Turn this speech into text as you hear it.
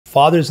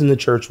Fathers in the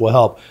church will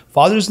help.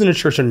 Fathers in the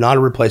church are not a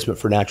replacement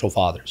for natural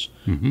fathers.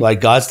 Like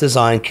God's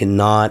design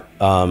cannot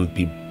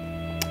be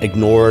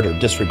ignored or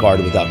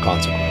disregarded without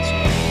consequence.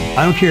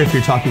 I don't care if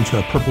you're talking to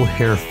a purple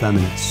hair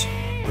feminist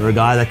or a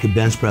guy that could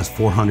bench press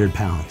 400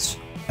 pounds.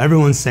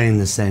 Everyone's saying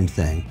the same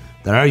thing,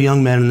 that our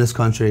young men in this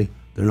country,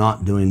 they're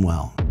not doing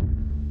well.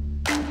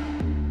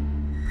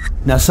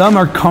 Now, some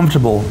are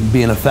comfortable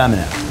being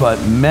effeminate, but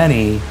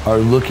many are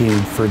looking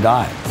for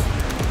guides.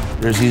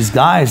 There's these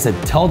guys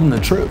that tell them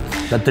the truth,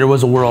 that there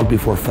was a world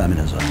before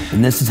feminism,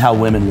 and this is how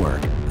women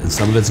work. And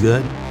some of it's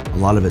good, a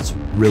lot of it's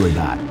really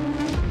bad.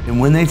 And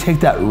when they take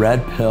that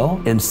red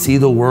pill and see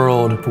the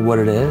world for what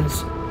it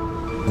is,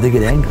 they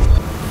get angry.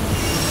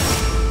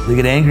 They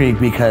get angry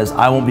because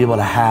I won't be able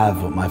to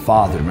have what my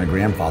father and my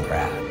grandfather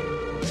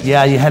had.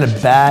 Yeah, you had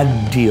a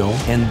bad deal,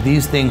 and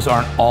these things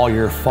aren't all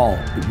your fault,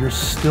 but you're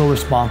still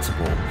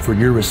responsible for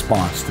your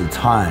response to the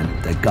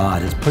time that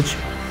God has put you.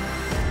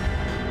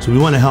 So we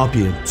want to help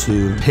you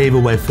to pave a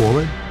way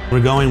forward.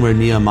 We're going where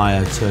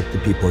Nehemiah took the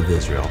people of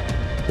Israel.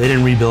 They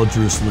didn't rebuild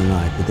Jerusalem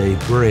tonight, but they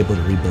were able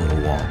to rebuild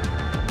a wall.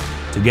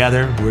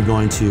 Together, we're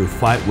going to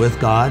fight with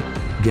God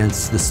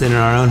against the sin in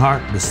our own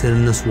heart, the sin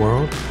in this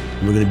world,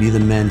 and we're going to be the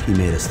men He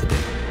made us to be.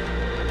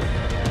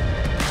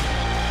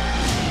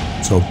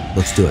 So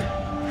let's do it.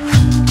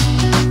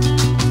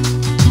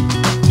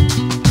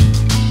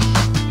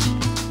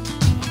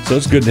 So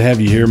it's good to have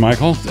you here,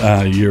 Michael.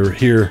 You're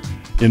here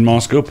in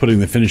Moscow putting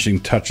the finishing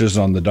touches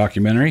on the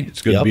documentary.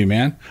 It's good to be a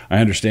man, I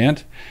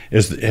understand.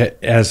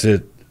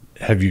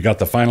 Have you got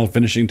the final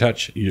finishing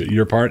touch,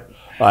 your part?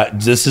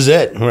 This is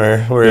it.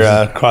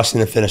 We're crossing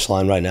the finish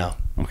line right now.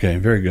 Okay,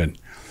 very good.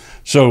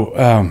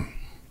 So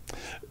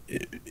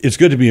it's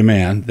good to be a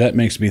man. That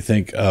makes me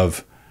think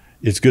of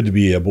it's good to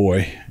be a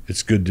boy.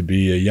 It's good to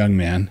be a young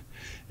man.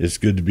 It's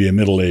good to be a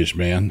middle-aged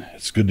man.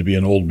 It's good to be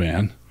an old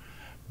man.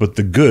 But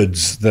the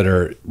goods that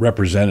are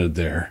represented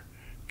there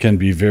can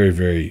be very,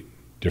 very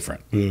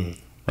different,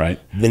 right?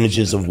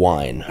 Vintages of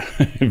wine.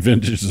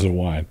 Vintages of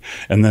wine.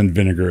 And then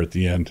vinegar at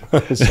the end.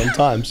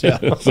 Sometimes, yeah.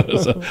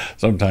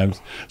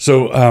 Sometimes.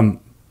 So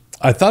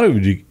I thought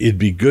it'd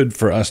be good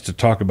for us to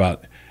talk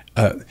about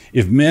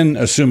if men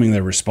assuming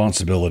their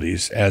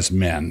responsibilities as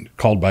men,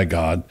 called by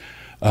God,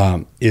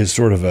 is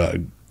sort of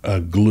a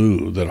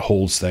glue that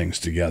holds things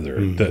together.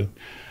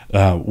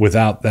 That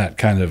without that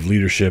kind of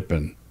leadership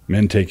and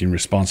men taking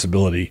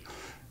responsibility,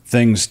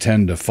 things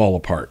tend to fall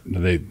apart.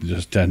 They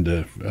just tend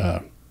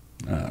to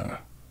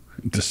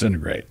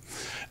disintegrate.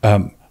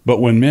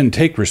 But when men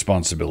take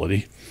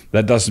responsibility,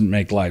 that doesn't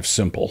make life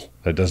simple.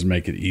 That doesn't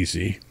make it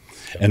easy.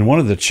 And one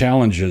of the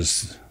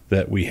challenges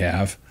that we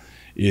have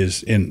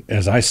is,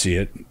 as I see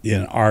it,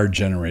 in our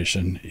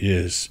generation,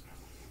 is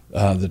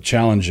the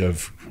challenge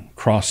of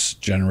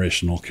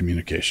cross-generational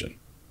communication.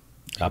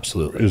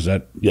 Absolutely. Is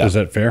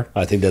that fair?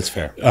 I think that's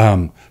fair.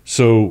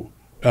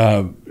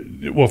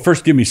 Well,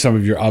 first give me some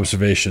of your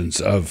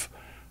observations of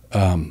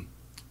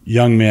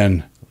young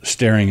men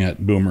staring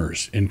at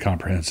boomers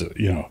incomprehensive,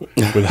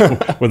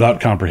 without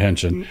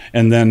comprehension.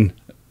 And then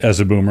as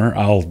a boomer,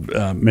 I'll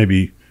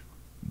maybe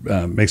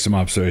make some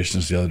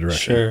observations the other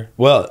direction. Sure.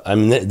 Well, I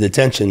mean, the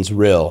tension's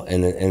real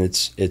and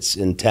it's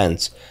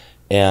intense.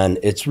 And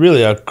it's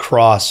really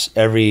across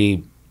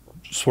every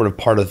sort of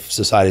part of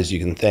society as you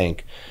can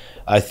think.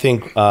 I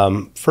think,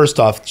 first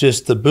off,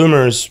 just the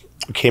boomers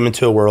came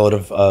into a world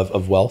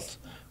of wealth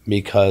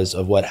because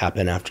of what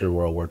happened after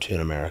World War II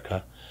in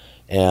America.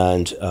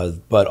 And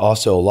but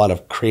also a lot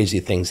of crazy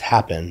things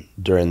happened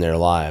during their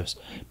lives,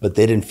 but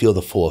they didn't feel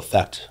the full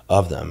effect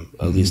of them,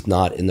 at least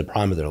not in the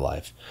prime of their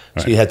life.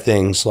 Right. So you had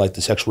things like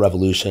the sexual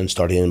revolution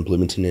starting in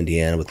Bloomington,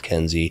 Indiana with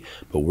Kenzie,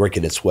 but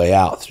working its way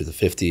out through the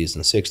 50s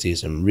and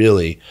 60s and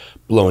really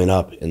blowing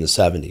up in the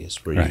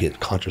 70s, where you get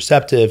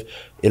contraceptive,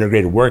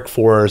 integrated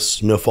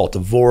workforce, no-fault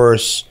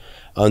divorce.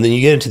 And then you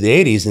get into the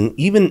 80s, and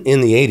even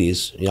in the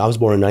 80s, I was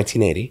born in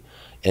 1980,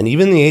 and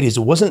even in the 80s,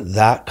 it wasn't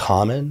that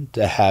common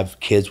to have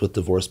kids with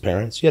divorced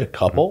parents. You had a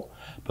couple,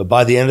 but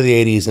by the end of the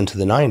 80s into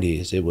the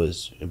 90s, it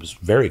was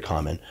very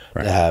common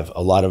to have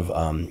a lot of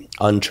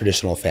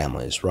untraditional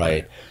families,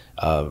 right?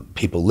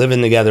 People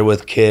living together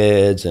with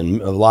kids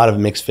and a lot of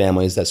mixed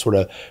families. That sort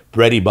of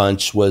Brady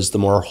Bunch was the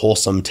more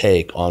wholesome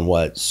take on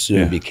what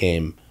soon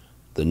became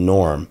the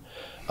norm.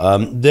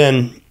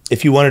 Then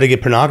if you wanted to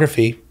get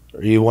pornography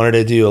or you wanted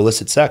to do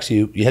illicit sex,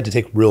 you had to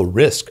take real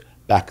risk.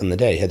 Back in the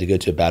day, you had to go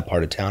to a bad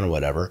part of town or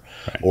whatever,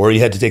 or you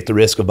had to take the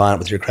risk of buying it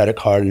with your credit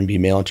card and be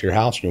mailed to your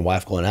house and your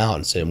wife going out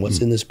and saying, what's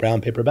in this brown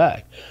paper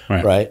bag,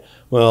 right?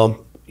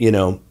 Well,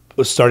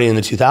 starting in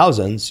the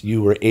 2000s,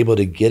 you were able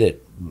to get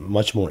it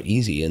much more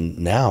easy. And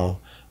now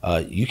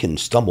you can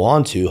stumble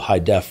onto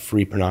high-def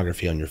free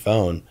pornography on your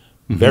phone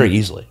very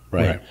easily,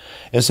 right?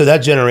 And so that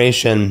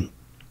generation,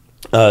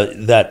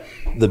 that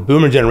the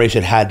boomer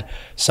generation had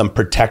some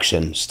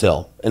protection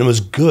still, and it was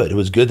good. It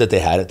was good that they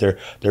had it.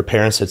 Their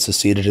parents had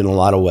succeeded in a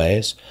lot of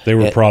ways. They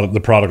were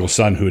the prodigal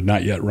son who had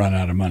not yet run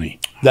out of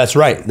money. That's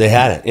right. They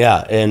had it,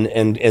 yeah. And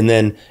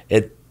then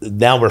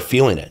now we're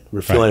feeling it.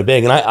 We're feeling it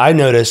big. And I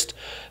noticed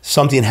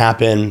something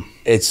happen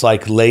it's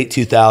like late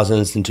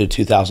 2000s into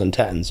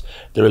 2010s.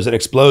 There was an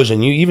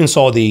explosion. You even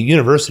saw the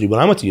university. When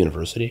I went to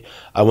university,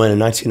 I went in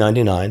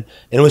 1999,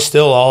 and it was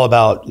still all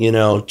about, you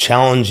know,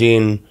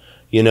 challenging,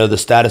 you know, the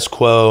status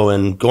quo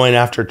and going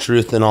after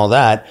truth and all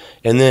that.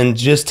 And then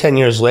just 10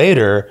 years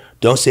later,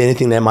 don't say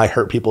anything that might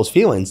hurt people's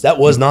feelings. That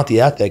was not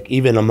the ethic,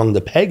 even among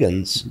the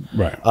pagans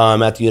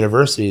at the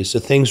universities. So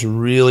things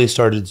really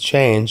started to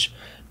change.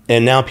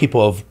 And now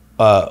people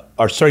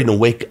are starting to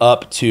wake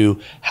up to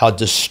how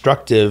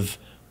destructive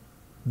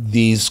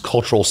these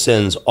cultural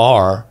sins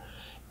are,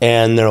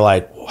 and they're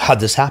like, how'd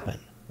this happen?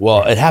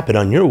 Well, it happened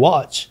on your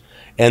watch.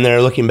 And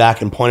they're looking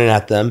back and pointing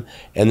at them,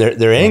 and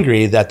they're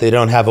angry that they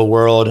don't have a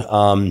world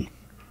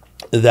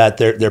that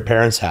their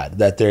parents had,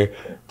 that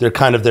they're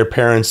kind of, their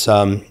parents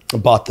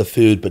bought the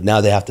food, but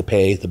now they have to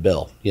pay the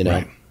bill, you know?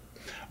 Right.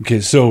 Okay,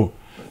 so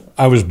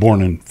I was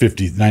born in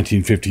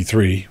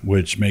 1953,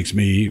 which makes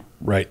me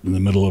right in the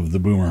middle of the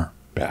boomer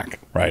pack,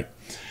 right?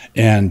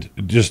 And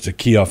just to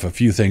key off a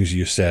few things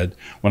you said,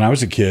 when I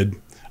was a kid,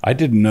 I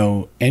didn't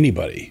know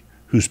anybody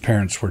whose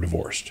parents were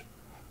divorced.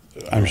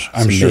 I'm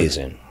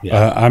amazing. Sure.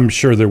 Yeah. I'm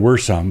sure there were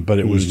some, but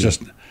it was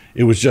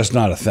just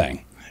not a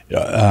thing.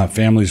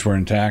 Families were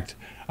intact.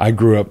 I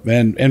grew up,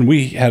 and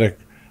we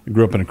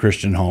grew up in a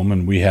Christian home,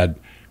 and we had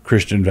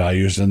Christian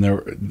values, and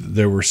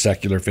there were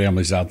secular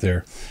families out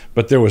there,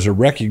 but there was a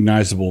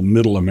recognizable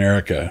middle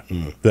America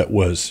that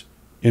was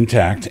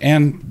intact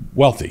and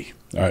wealthy.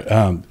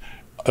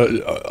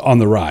 On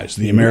the rise.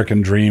 The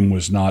American dream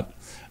was not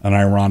an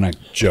ironic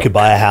joke. You could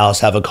buy a house,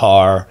 have a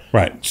car,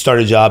 right? Start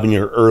a job in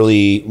your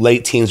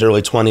late teens,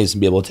 early 20s,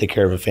 and be able to take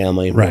care of a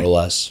family, more or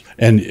less.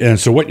 And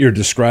so what you're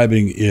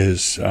describing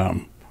is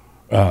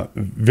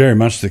very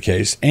much the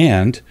case.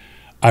 And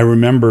I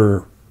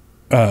remember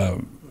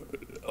a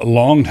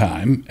long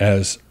time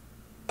as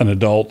an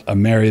adult, a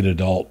married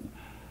adult,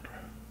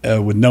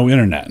 with no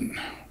internet.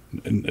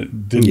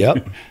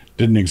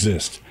 Didn't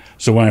exist.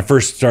 So when I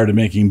first started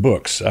making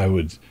books, I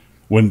would,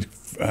 when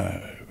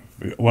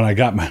I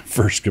got my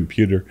first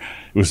computer,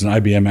 it was an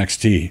IBM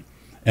XT,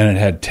 and it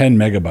had 10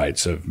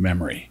 megabytes of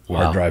memory,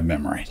 hard drive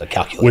memory,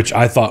 which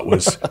I thought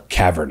was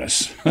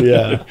cavernous.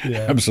 Yeah,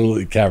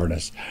 Absolutely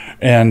cavernous.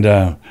 And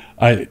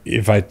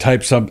if I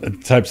typed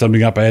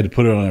something up, I had to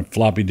put it on a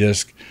floppy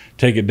disk,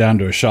 take it down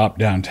to a shop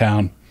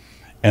downtown,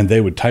 and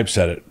they would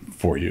typeset it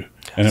for you.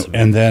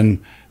 And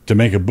then to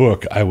make a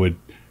book,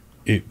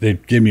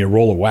 they'd give me a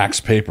roll of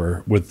wax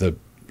paper with the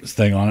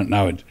thing on it, and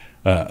I would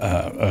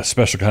a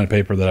special kind of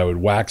paper that I would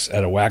wax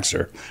at a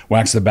waxer,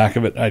 wax the back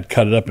of it. I'd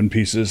cut it up in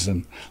pieces,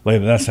 and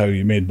later that's how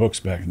you made books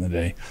back in the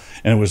day.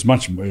 And it was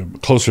much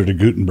closer to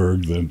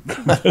Gutenberg than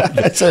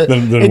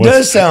it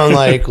does sound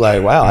like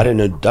wow, I didn't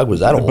know Doug was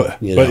that old.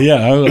 But yeah,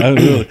 I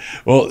really,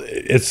 well,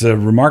 it's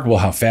remarkable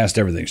how fast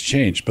everything's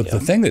changed. But the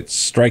thing that's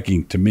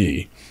striking to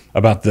me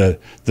about the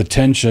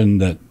tension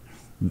that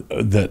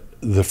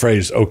the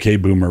phrase "okay,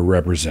 boomer"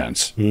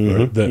 represents,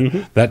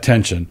 that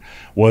tension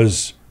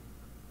was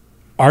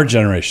our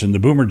generation, the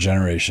boomer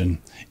generation,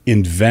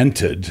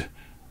 invented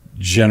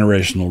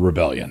generational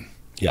rebellion.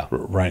 Yeah.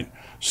 Right.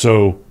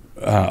 So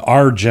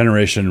our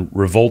generation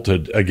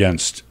revolted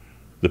against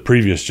the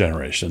previous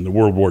generation, the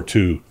World War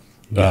II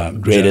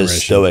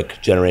greatest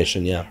stoic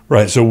generation. Yeah.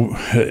 Right. So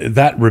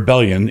that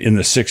rebellion in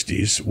the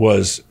 60s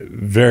was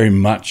very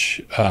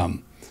much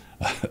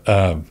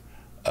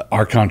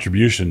our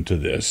contribution to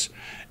this.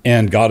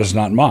 And God is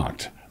not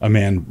mocked. A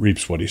man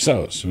reaps what he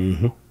sows.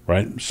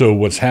 Right. So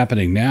what's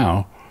happening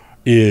now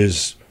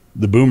is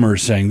the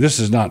boomers saying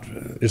it's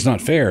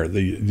not fair.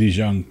 These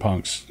young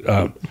punks,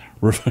 well,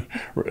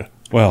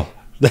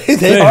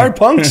 they are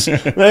punks.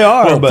 They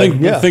are. Well,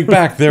 but think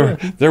back.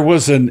 There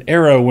was an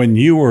era when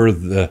you were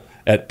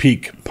at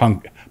peak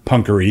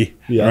punkery.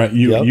 Yeah. Right?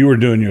 You were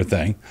doing your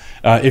thing.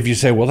 If you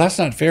say, well, that's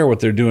not fair what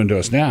they're doing to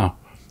us now.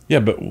 Yeah,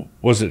 but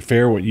was it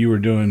fair what you were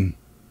doing?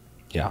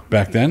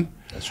 Back then.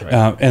 That's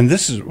right. And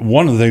this is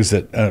one of the things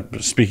that,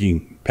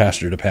 speaking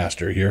pastor to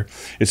pastor here,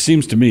 it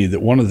seems to me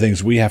that one of the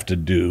things we have to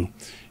do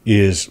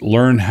is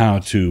learn how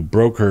to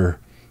broker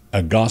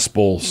a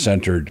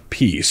gospel-centered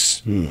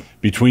peace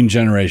between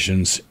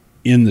generations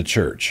in the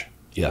church.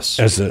 Yes,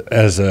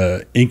 as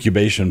a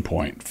incubation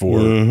point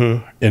for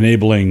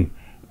enabling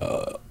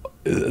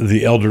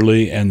the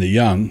elderly and the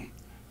young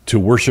to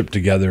worship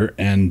together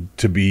and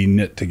to be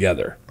knit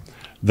together.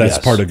 That's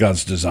part of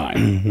God's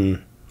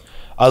design.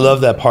 I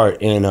love that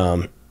part in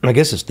I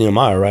guess it's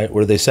Nehemiah, right,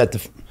 where they set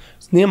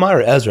Nehemiah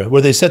or Ezra,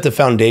 where they set the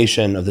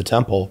foundation of the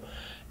temple,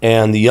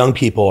 and the young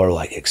people are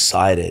like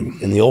excited,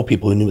 and the old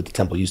people who knew what the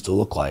temple used to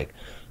look like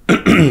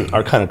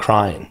are kind of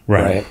crying,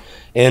 right?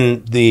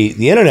 And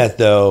the internet,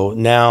 though,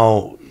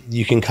 now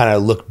you can kind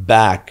of look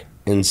back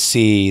and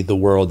see the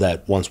world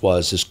that once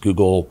was. Just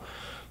Google,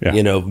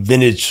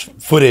 vintage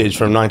footage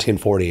from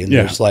 1940, and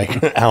there's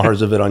like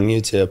hours of it on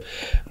YouTube.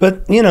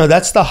 But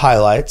that's the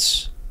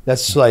highlights.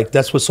 That's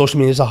what social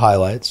media is, the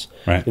highlights.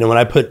 Right. When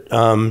I put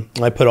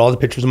all the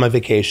pictures of my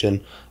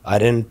vacation, I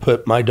didn't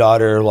put my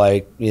daughter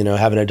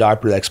having a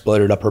diaper that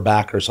exploded up her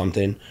back or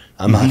something.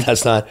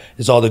 That's not.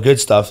 It's all the good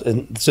stuff,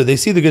 and so they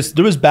see the good.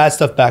 There was bad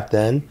stuff back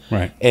then,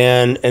 right?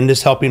 And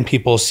just helping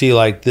people see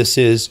this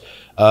is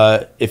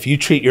if you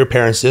treat your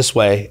parents this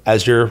way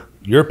as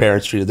your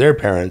parents treated their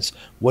parents,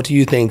 what do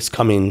you think's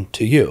coming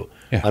to you?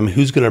 Yeah.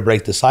 Who's going to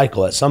break the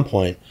cycle at some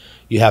point?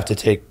 You have to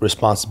take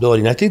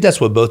responsibility. And I think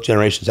that's what both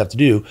generations have to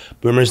do.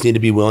 Boomers need to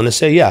be willing to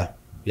say, yeah,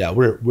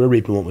 we're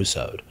reaping what we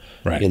sowed.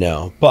 Right.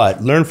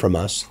 But learn from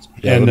us.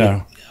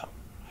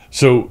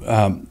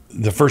 So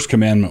the first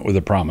commandment with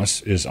a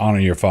promise is honor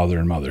your father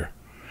and mother.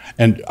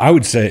 And I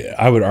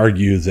would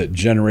argue that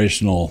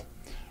generational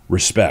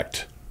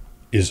respect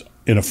is,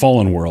 in a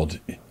fallen world,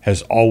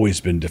 has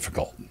always been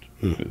difficult.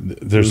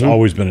 There's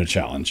always been a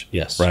challenge.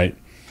 Yes. Right.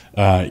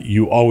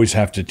 You always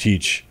have to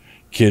teach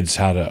kids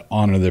how to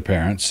honor their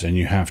parents, and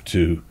you have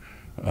to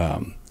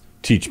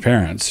teach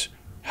parents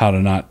how to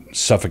not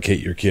suffocate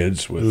your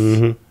kids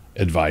with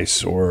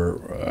advice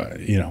or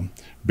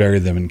bury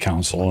them in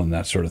counsel and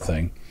that sort of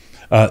thing.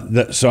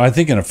 So I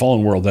think in a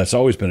fallen world that's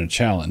always been a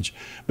challenge,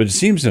 but it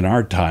seems in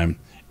our time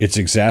it's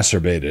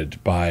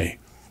exacerbated by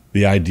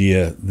the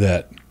idea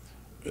that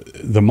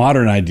the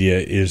modern idea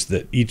is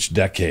that each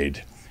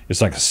decade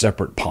is like a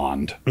separate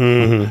pond.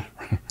 Yeah.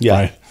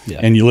 Right? Yeah.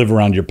 And you live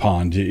around your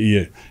pond,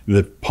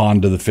 the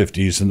pond of the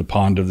 50s and the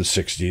pond of the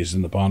 60s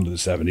and the pond of the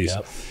 70s.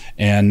 Yep.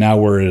 And now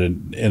we're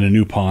in a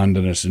new pond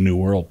and it's a new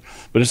world.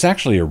 But it's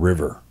actually a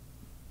river,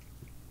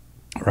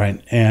 right?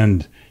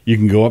 And you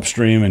can go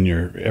upstream and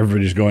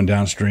everybody's going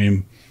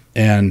downstream,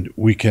 and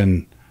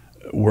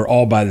we're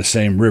all by the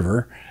same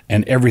river,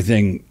 and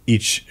everything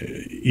each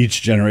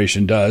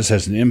generation does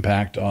has an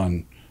impact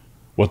on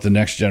what the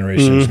next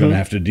generation is going to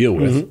have to deal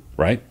with,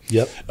 right?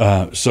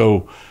 Yep.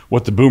 So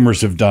what the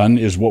boomers have done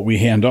is what we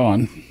hand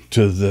on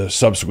to the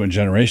subsequent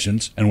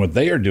generations, and what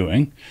they are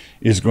doing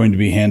is going to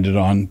be handed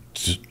on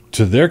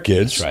to their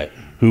kids, That's right.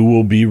 who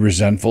will be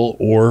resentful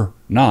or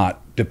not,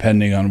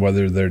 depending on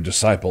whether they're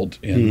discipled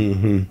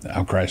in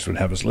how Christ would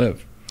have us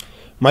live.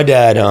 My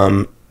dad,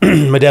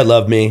 my dad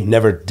loved me,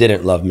 never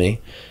didn't love me.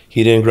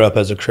 He didn't grow up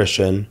as a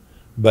Christian,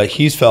 but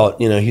he's felt,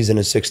 he's in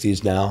his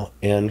 60s now,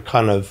 and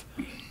kind of,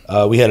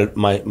 we had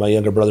my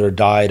younger brother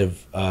died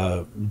of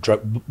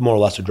more or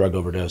less a drug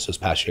overdose this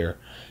past year,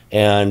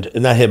 and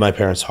that hit my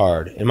parents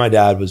hard. And my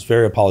dad was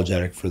very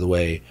apologetic for the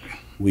way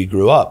we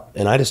grew up,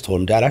 and I just told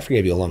him, Dad, I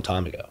forgave you a long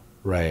time ago.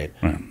 Right.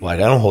 I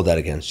don't hold that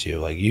against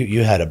you.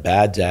 You had a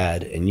bad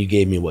dad, and you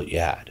gave me what you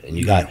had, and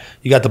you got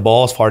the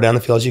ball as far down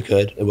the field as you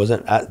could. It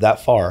wasn't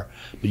that far,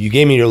 but you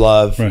gave me your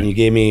love and you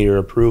gave me your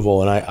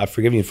approval, and I've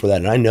forgiven you for that.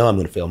 And I know I'm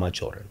going to fail my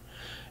children.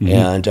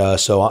 And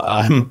so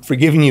I'm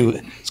forgiving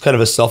you. It's kind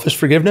of a selfish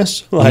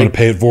forgiveness. I'm going to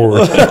pay it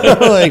forward.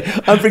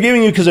 I'm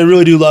forgiving you because I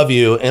really do love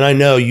you, and I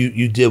know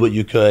you did what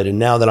you could. And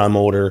now that I'm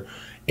older,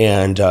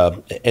 and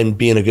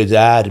being a good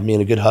dad and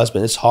being a good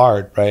husband, it's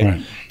hard,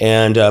 right?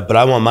 And but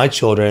I want my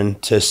children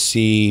to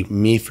see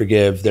me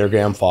forgive their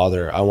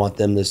grandfather. I want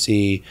them to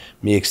see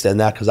me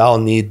extend that, because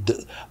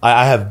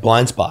I have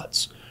blind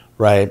spots,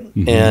 right?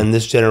 And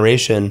this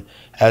generation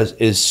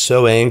is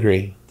so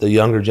angry. The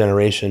younger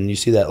generation, you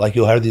see that,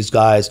 you'll have these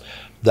guys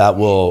that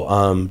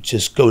will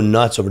just go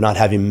nuts over not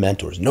having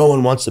mentors. No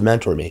one wants to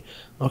mentor me.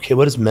 Okay,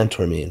 what does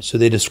mentor mean? So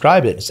they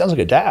describe it. It sounds like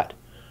a dad.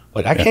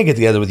 I can't get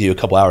together with you a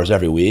couple hours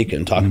every week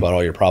and talk about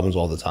all your problems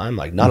all the time.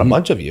 Not a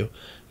bunch of you,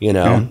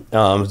 come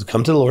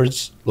to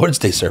the Lord's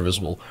Day service.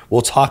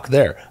 We'll talk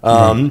there.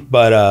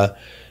 But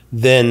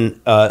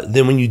then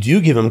when you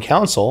do give them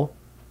counsel,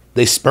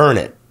 they spurn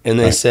it. And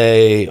they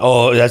say,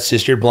 "Oh, that's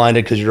just you're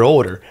blinded because you're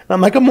older." And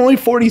I'm like, "I'm only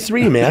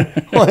 43, man.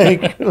 Come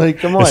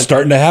on." It's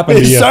starting to happen.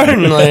 It's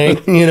starting,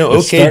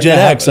 okay, Gen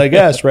X, I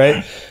guess,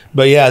 right?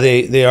 But yeah,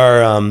 they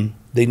are.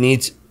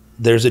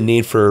 There's a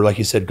need for, like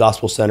you said,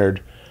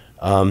 gospel-centered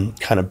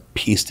kind of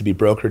peace to be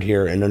brokered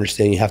here, and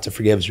understanding you have to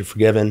forgive as you're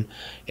forgiven,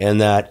 and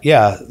that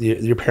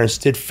your parents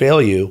did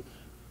fail you,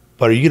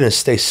 but are you going to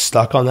stay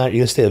stuck on that? Are you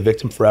going to stay a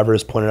victim forever,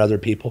 as pointed at other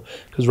people?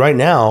 Because right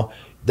now,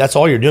 that's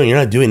all you're doing. You're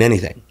not doing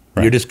anything.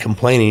 Right. You're just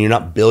complaining. You're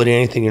not building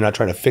anything. You're not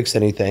trying to fix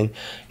anything.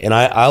 And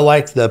I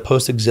like the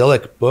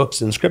post-exilic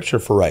books in Scripture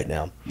for right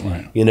now.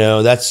 Right.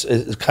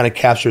 It kind of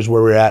captures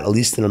where we're at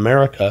least in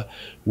America,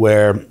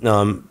 where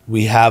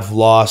we have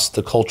lost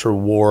the culture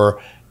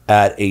war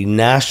at a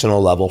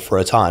national level for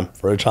a time.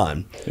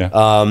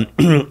 Yeah.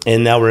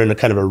 And now we're in a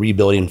kind of a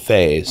rebuilding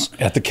phase.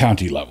 At the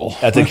county level.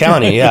 At the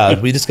county, yeah.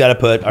 We just got to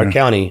put our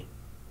county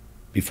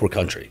before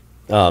country.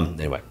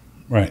 Anyway.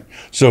 Right.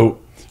 So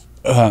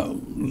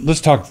let's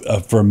talk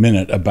for a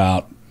minute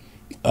about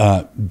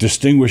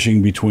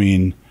distinguishing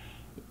between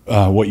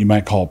what you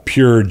might call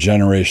pure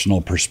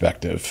generational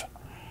perspective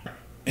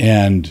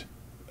and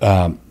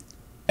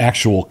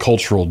actual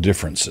cultural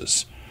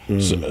differences.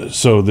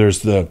 So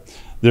there's the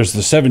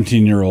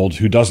 17-year-old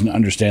who doesn't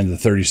understand the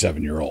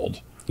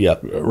 37-year-old.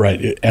 Yep.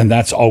 Right. And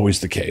that's always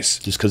the case.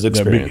 Just because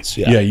experience.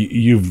 Yeah.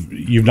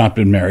 You've not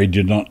been married.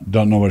 You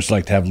don't know what it's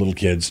like to have little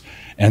kids.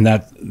 And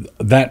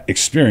that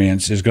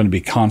experience is going to be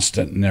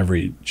constant in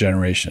every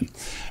generation.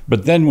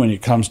 But then when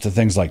it comes to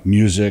things like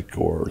music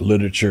or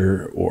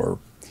literature or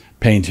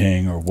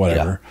painting or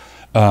whatever,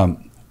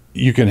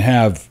 you can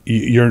have,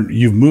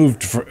 you've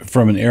moved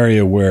from an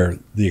area where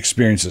the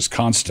experience is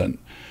constant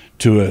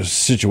to a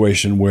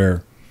situation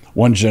where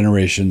one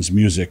generation's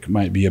music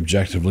might be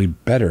objectively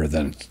better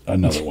than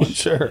another one.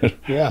 Sure.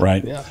 Yeah.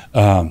 Right.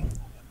 Yeah.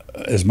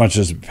 As much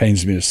as it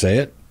pains me to say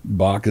it,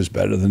 Bach is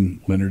better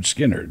than Leonard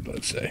Skinner,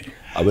 let's say.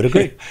 I would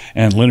agree.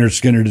 And Leonard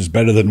Skinner is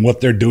better than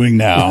what they're doing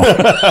now.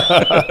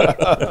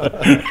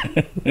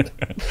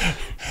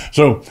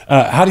 So,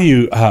 how do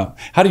you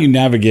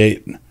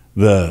navigate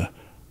the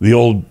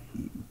older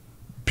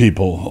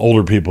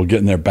people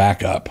getting their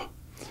back up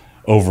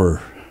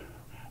over,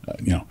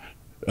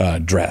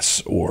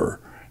 dress or?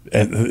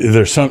 And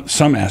there's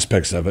some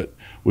aspects of it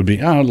would be,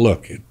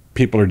 look,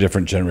 people are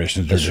different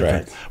generations. They're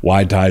different. Right.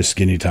 Wide ties,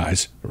 skinny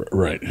ties.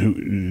 Right.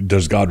 Who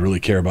does God really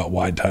care about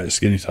wide ties,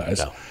 skinny ties?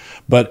 No.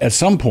 But at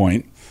some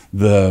point,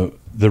 the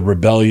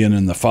rebellion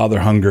and the father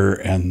hunger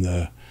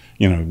and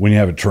when you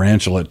have a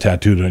tarantula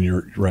tattooed on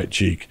your right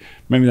cheek,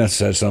 maybe that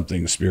says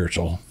something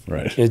spiritual,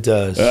 right? It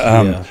does.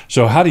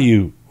 So how do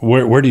you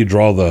where do you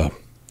draw the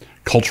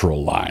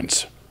cultural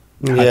lines?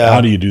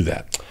 How do you do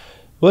that?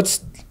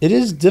 It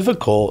is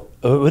difficult.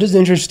 What is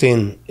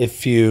interesting,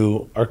 if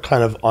you are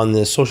kind of on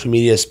the social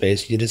media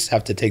space, you just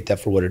have to take that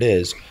for what it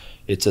is.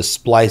 It's a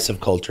splice of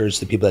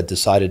cultures, the people that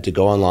decided to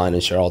go online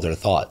and share all their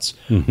thoughts,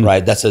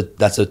 right? That's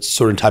a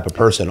certain type of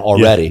person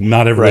already. Yeah,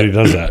 not everybody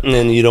does that.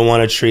 And you don't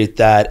want to treat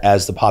that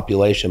as the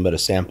population, but a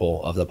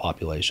sample of the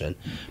population.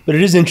 But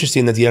it is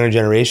interesting that the younger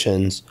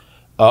generations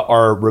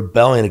are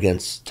rebelling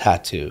against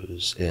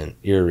tattoos and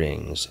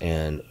earrings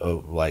and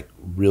like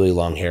really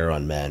long hair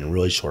on men and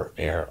really short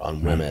hair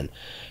on women.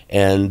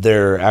 And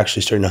they're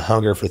actually starting to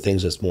hunger for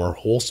things that's more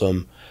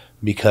wholesome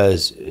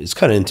because it's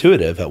kind of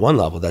intuitive at one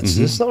level. That's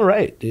not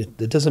right. It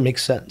doesn't make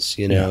sense.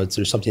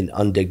 There's something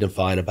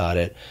undignified about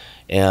it.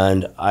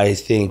 And I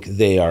think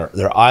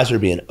their eyes are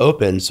being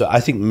opened. So I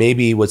think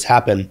maybe what's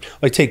happened,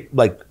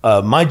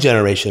 my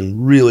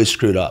generation really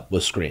screwed up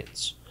with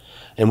screens.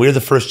 And we were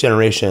the first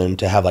generation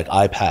to have like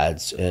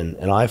iPads and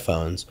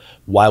iPhones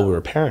while we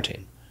were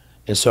parenting.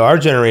 And so our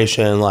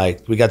generation,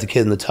 like we got the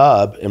kid in the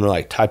tub and we're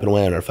like typing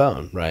away on our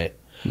phone, right?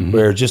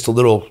 Where just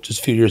a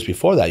few years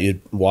before that,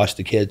 you'd watch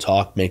the kid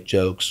talk, make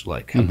jokes,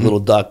 like have a little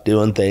duck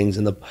doing things.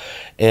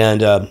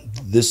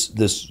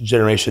 This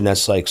generation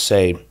that's like,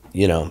 say,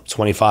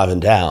 25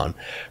 and down,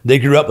 they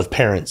grew up with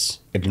parents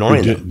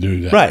ignoring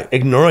them. Right,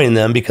 ignoring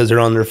them because they're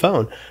on their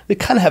phone. They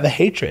kind of have a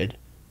hatred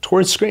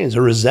towards screens,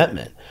 a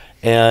resentment.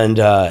 And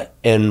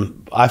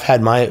I've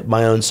had my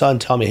own son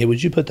tell me, hey,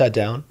 would you put that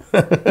down?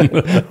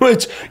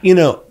 Which,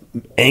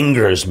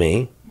 angers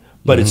me,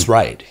 but it's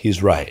right.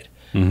 He's right.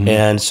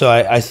 And so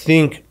I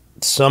think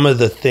some of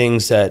the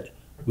things that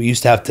we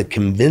used to have to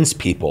convince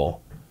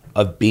people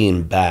of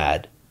being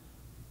bad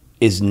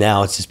is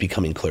now it's just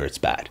becoming clear it's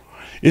bad.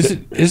 Is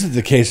it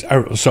the case?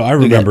 So I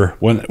remember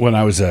when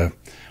I was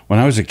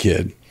a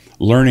kid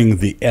learning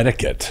the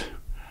etiquette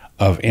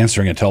of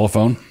answering a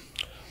telephone.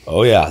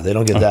 Oh yeah, they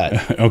don't get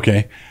that.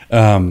 Okay.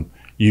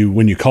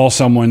 When you call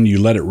someone, you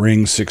let it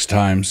ring 6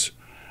 times.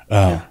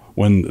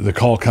 When the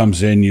call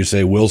comes in, you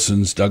say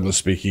Wilson's, Douglas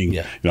speaking.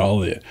 Yeah.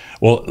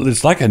 Well,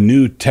 it's like a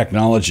new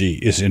technology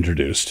is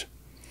introduced,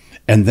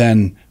 and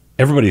then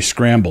everybody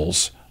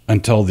scrambles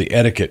until the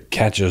etiquette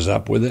catches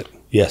up with it.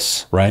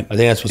 Yes. Right. I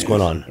think that's what's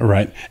going on.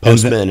 Right.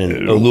 Postman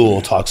and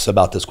O'Loole talks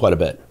about this quite a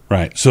bit.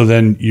 Right. So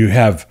then you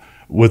have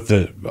with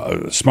the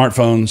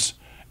smartphones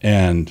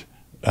and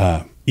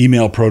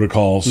email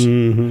protocols.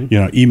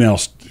 Email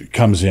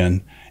comes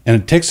in,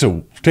 and it takes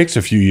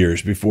a few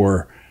years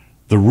before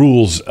the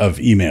rules of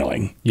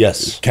emailing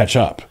catch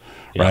up,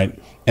 right?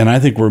 And I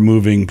think we're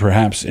moving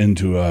perhaps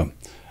into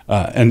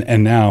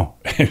and now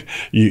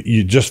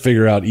you just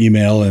figure out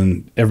email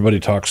and everybody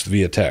talks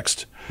via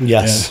text.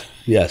 Yes.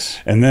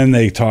 And then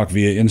they talk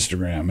via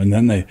Instagram, and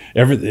then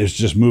everything is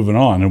just moving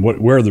on. And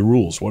where are the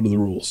rules? What are the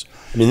rules?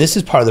 I mean, this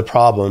is part of the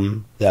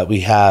problem that we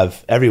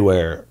have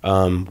everywhere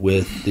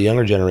with the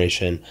younger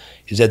generation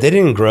is that they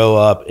didn't grow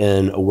up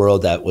in a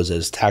world that was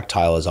as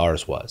tactile as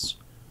ours was.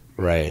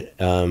 Right,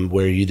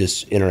 where you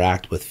just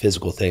interact with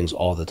physical things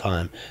all the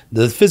time.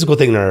 The physical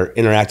thing they're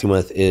interacting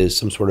with is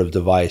some sort of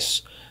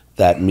device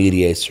that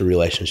mediates your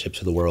relationship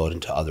to the world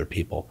and to other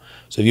people.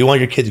 So if you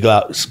want your kids to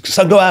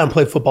go out and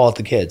play football with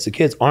the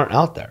kids aren't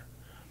out there.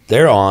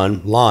 They're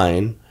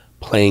online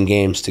playing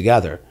games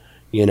together.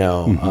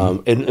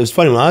 And it was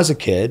funny when I was a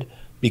kid,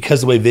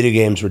 because the way video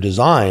games were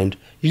designed,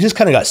 you just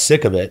kind of got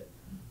sick of it.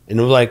 And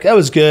it was like, that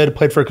was good. I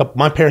played for a couple.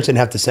 My parents didn't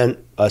have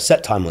to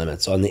set time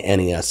limits on the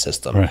NES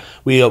system. Right.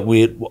 We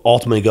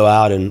ultimately go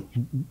out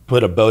and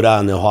put a boat out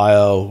in the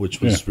Ohio,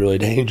 which was really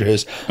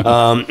dangerous,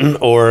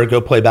 or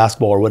go play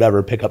basketball or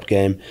whatever, pickup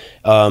game.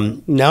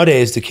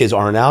 Nowadays, the kids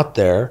aren't out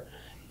there.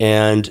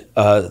 and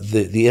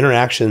the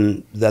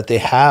interaction that they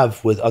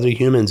have with other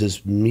humans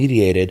is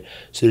mediated.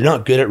 So they're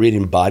not good at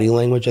reading body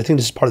language. I think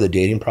this is part of the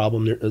dating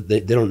problem.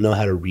 They don't know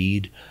how to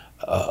read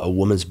a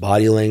woman's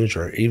body language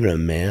or even a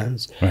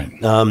man's. Right.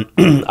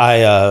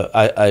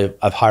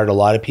 I've hired a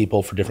lot of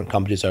people for different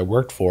companies I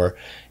worked for,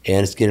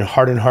 and it's getting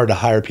harder and harder to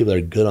hire people that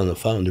are good on the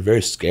phone. They're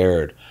very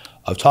scared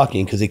of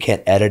talking because they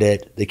can't edit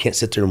it. They can't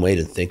sit there and wait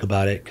and think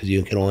about it because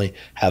you can only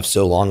have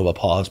so long of a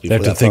pause before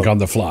They have to think on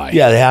the fly.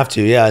 Yeah, they have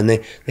to. Yeah, and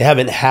they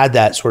haven't had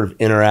that sort of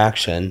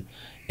interaction.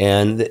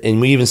 And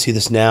we even see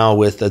this now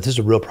with this is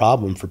a real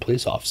problem for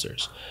police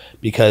officers,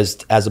 because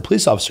as a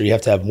police officer, you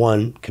have to have,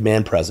 one,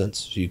 command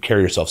presence, so you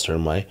carry yourself a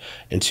certain way,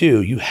 and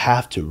two, you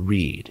have to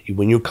read.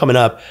 When you're coming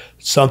up,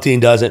 something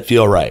doesn't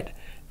feel right,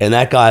 and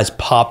that guy's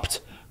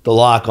popped the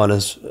lock on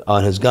his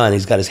gun.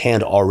 He's got his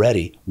hand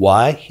already.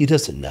 Why? He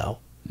doesn't know.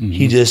 Mm-hmm.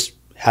 He just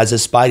has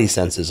his spidey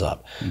senses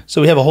up. Mm-hmm.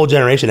 So we have a whole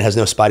generation that has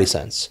no spidey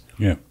sense,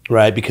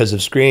 right, because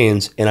of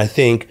screens. And I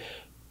think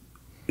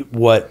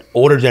what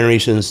older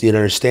generations need to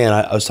understand,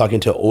 I was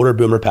talking to an older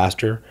boomer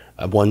pastor,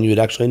 one you would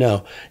actually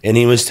know, and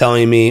he was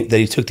telling me that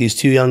he took these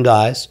two young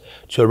guys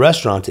to a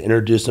restaurant to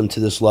introduce them to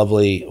this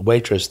lovely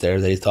waitress there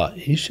that he thought,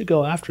 he should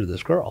go after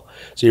this girl.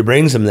 So he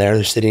brings them there,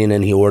 they're sitting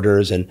and he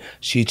orders, and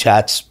she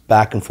chats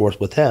back and forth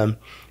with him,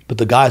 but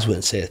the guys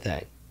wouldn't say a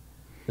thing.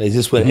 They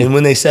just went, and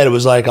when they said, it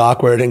was like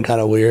awkward and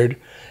kind of weird.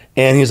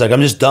 And he was like,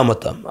 I'm just done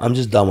with them. I'm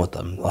just done with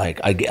them. Like,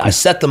 I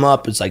set them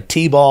up. It's like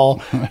T-ball.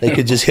 They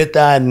could just hit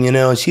that, and,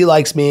 and she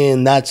likes me,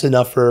 and that's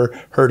enough for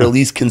her to at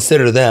least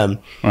consider them.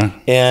 Right.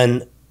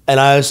 And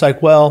I was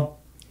like, well,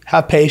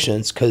 have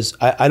patience, because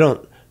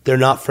they're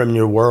not from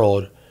your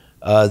world.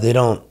 They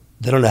don't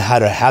know how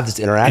to have this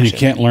interaction. And you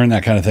can't learn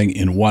that kind of thing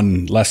in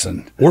one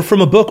lesson. Or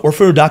from a book, or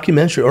from a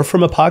documentary, or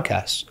from a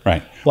podcast.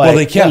 Right. Well,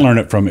 they can learn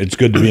it from It's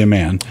Good to Be a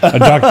Man.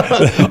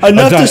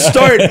 Enough to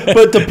start,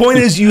 but the point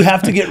is you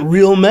have to get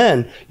real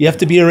men. You have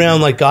to be around,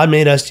 like God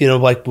made us,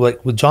 like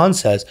what John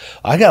says,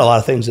 I got a lot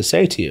of things to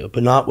say to you,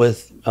 but not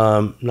with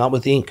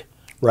ink,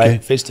 right? Okay.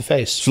 Face to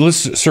face. So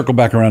let's circle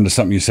back around to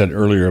something you said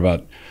earlier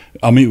about,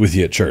 I'll meet with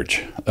you at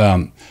church.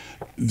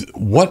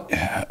 What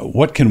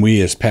can we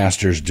as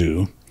pastors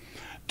do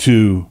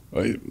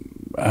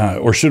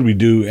or should we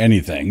do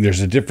anything?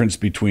 There's a difference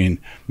between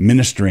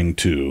ministering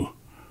to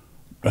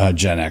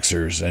Gen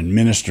Xers and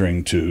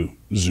ministering to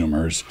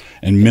Zoomers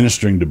and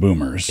ministering to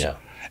Boomers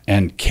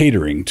and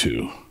catering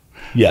to.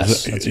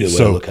 Yes, that's a good way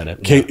to look at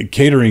it.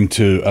 Catering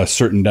to a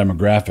certain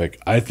demographic,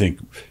 I think,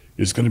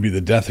 is going to be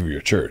the death of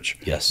your church.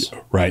 Yes.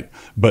 Right.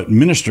 But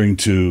ministering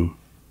to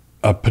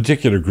a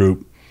particular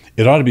group,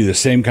 it ought to be the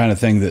same kind of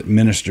thing that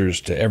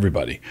ministers to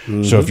everybody.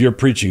 Mm-hmm. So if you're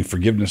preaching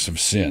forgiveness of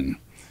sin,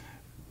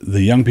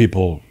 the young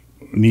people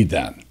need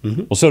that.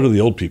 Mm-hmm. Well, so do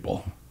the old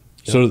people.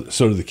 Yep.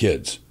 So do the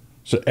kids.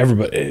 So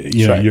everybody,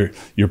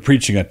 you're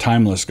preaching a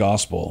timeless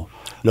gospel.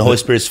 The Holy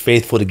Spirit's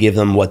faithful to give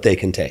them what they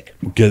can take.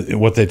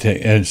 What they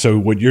take. And so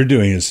what you're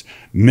doing is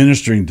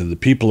ministering to the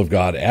people of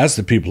God as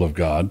the people of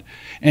God,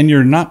 and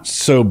you're not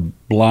so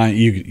blind.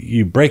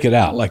 You break it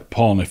out, like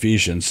Paul in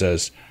Ephesians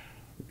says,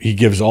 he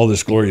gives all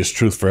this glorious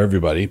truth for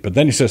everybody. But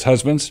then he says,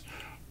 husbands,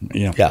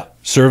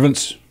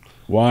 servants,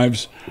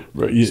 wives,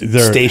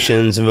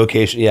 stations and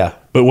vocation,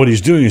 But what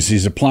he's doing is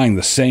he's applying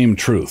the same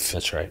truth.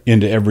 That's right.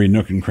 Into every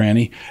nook and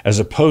cranny, as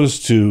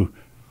opposed to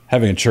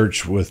having a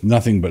church with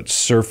nothing but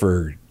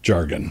surfer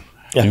jargon.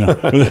 We're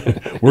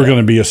going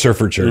to be a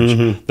surfer church.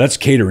 Mm-hmm. That's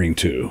catering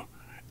to.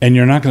 And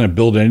you're not going to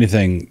build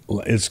anything.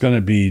 It's going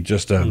to be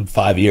just a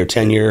 5-year,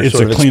 10-year it's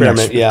sort a of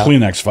experiment.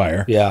 Kleenex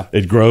fire. Yeah.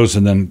 It grows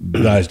and then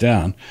dies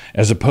down,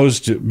 as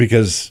opposed to,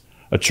 because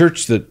a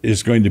church that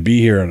is going to be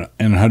here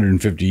in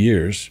 150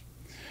 years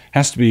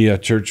has to be a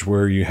church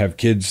where you have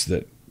kids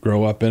that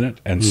grow up in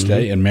it and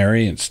stay and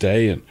marry and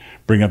stay and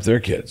bring up their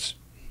kids.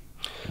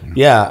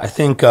 Yeah, I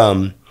think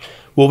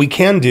what we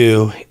can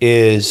do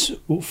is,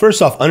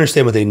 first off,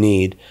 understand what they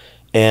need.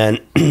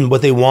 And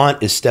what they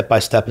want is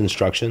step-by-step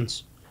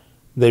instructions.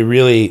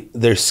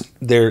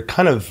 They're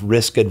kind of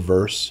risk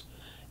adverse,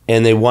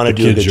 and they want to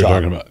do a good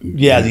job.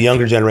 The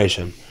younger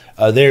generation.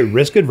 They're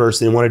risk adverse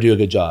and they want to do a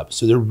good job.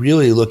 So they're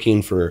really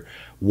looking for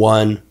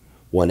 1A,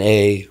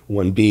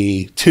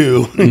 1B,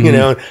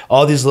 2,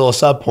 all these little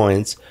sub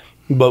points.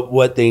 But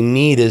what they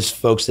need is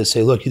folks that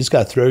say, look, you just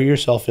got to throw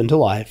yourself into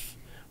life,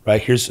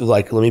 right? Here's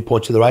let me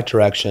point you the right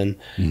direction.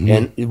 Mm-hmm.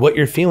 And what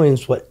you're feeling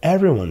is what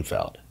everyone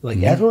felt.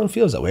 Everyone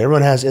feels that way.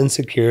 Everyone has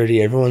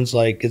insecurity. Everyone's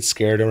gets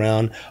scared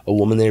around a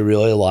woman they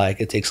really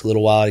like. It takes a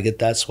little while to get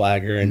that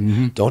swagger,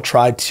 and don't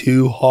try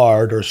too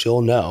hard or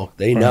she'll know.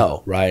 They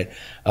know, right?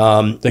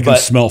 They can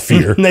smell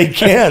fear. They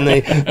can.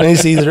 They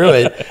see through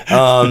it.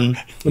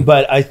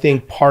 But I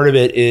think part of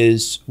it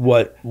is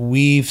what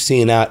we've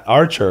seen at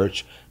our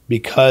church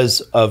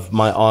because of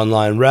my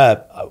online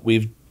rep.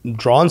 We've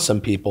drawn some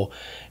people,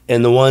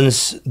 and the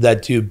ones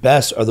that do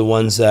best are the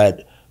ones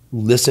that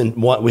listen.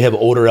 We have an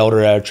older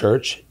elder at our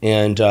church,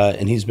 and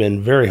he's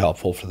been very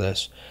helpful for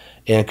this.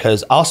 And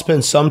because I'll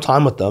spend some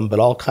time with them, but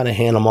I'll kind of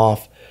hand them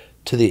off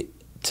to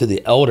to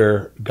the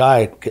elder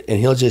guy, and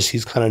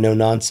he's kind of no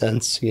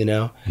nonsense, you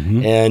know,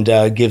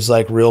 and gives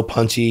like real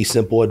punchy,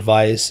 simple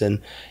advice,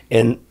 and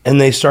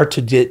they start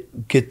to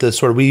get the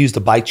sort of, we use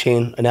the bike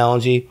chain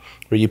analogy,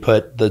 where you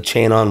put the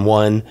chain on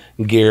one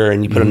gear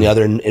and you put it on the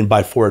other, and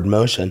by forward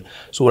motion.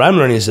 So what I'm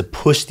learning is to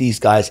push these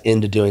guys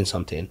into doing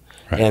something.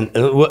 Right.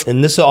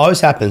 And this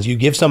always happens. You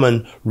give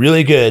someone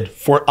really good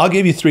I'll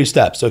give you 3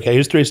 steps. Okay,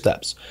 here's 3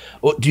 steps.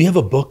 Well, do you have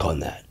a book on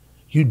that?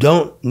 You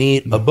don't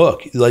need a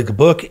book. Like a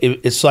book,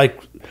 it's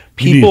like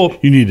people.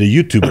 You need a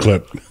YouTube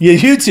clip. Yeah,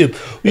 YouTube.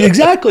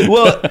 Exactly.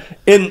 Well,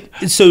 and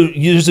so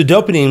there's a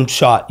dopamine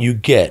shot you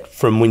get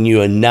from when you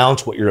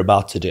announce what you're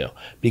about to do,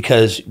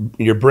 because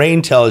your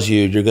brain tells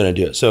you you're going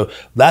to do it. So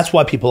that's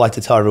why people like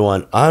to tell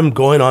everyone, I'm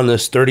going on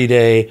this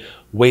 30-day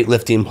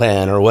weightlifting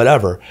plan or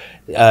whatever.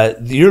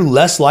 You're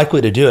less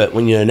likely to do it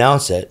when you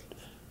announce it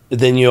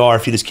than you are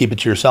if you just keep it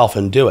to yourself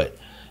and do it.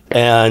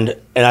 And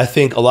I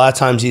think a lot of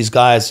times these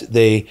guys,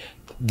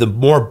 the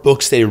more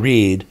books they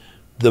read,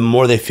 the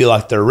more they feel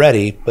like they're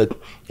ready. But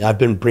I've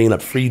been bringing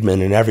up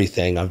Friedman and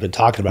everything I've been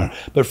talking about.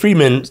 But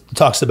Friedman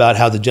talks about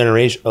how the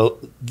generation,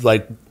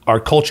 like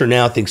our culture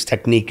now, thinks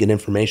technique and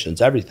information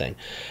is everything.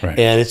 Right.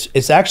 And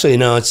it's actually,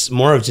 it's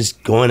more of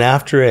just going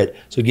after it.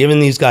 So giving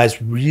these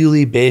guys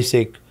really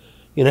basic,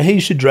 hey, you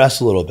should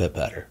dress a little bit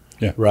better.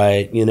 Yeah.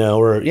 Right.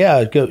 Or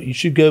you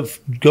should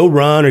go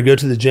run or go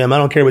to the gym. I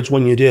don't care which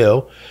one you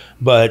do,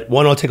 but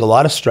one will take a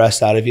lot of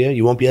stress out of you.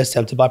 You won't be as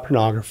tempted by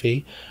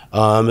pornography.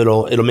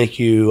 It'll make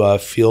you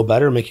feel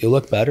better, make you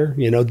look better.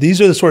 These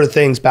are the sort of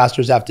things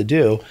pastors have to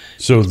do.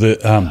 So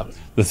the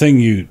thing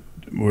you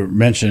were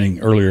mentioning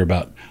earlier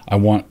about, I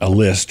want a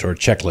list or a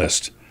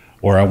checklist,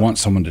 or I want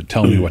someone to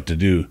tell me what to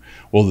do.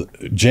 Well,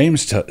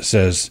 James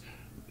says,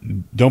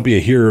 don't be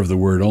a hearer of the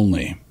word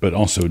only, but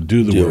also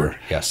do the word.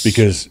 Yes.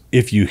 Because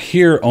if you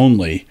hear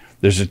only,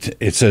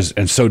 it says,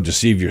 and so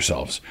deceive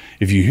yourselves.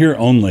 If you hear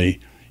only,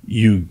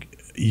 you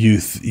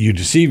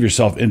deceive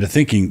yourself into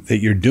thinking that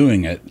you're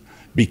doing it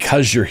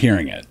because you're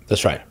hearing it.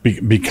 That's right.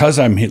 Because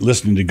I'm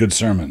listening to good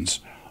sermons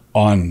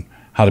on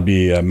how to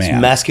be a man.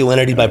 It's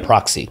masculinity by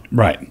proxy.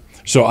 Right.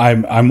 So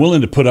I'm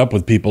willing to put up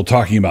with people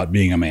talking about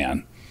being a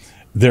man.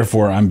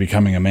 Therefore, I'm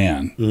becoming a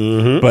man.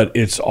 Mm-hmm. But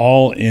it's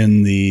all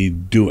in the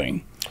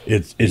doing.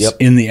 It's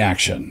in the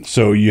action.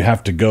 So you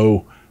have to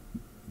go,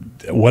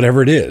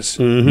 whatever it is,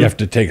 you have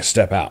to take a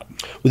step out.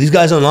 Well, these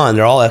guys online,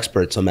 they're all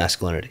experts on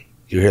masculinity.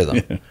 You hear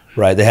them,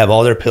 right? They have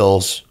all their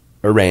pills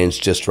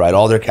arranged just right,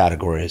 all their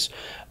categories,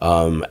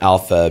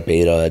 alpha,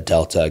 beta,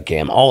 delta,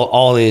 gamma,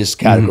 all these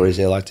categories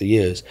they like to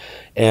use.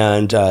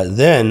 And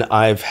then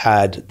I've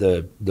had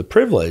the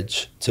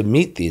privilege to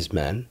meet these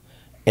men,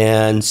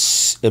 and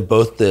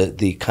both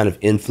the kind of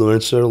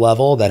influencer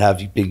level that have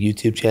big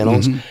YouTube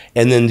channels,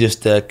 and then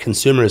just the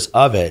consumers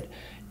of it,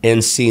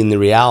 and seeing the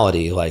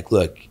reality. Like,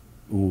 look,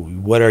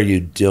 what are you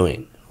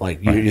doing?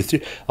 Like,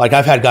 like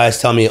I've had guys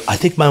tell me, I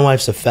think my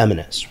wife's a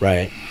feminist,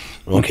 right?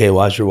 Okay,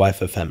 why is your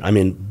wife a feminist? I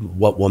mean,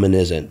 what woman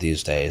isn't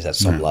these days at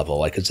some level?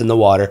 Like, it's in the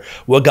water.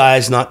 What guy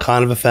is not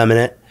kind of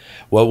effeminate?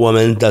 What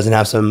woman doesn't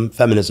have some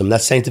feminism?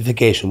 That's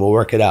sanctification. We'll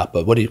work it out.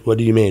 But what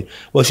do you mean?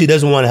 Well, she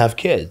doesn't want to have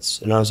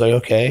kids. And I was like,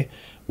 okay.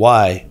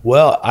 Why?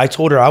 Well, I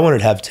told her I wanted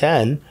to have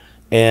 10,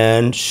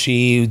 and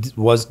she doesn't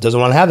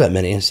want to have that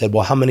many. I said,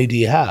 well, how many do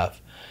you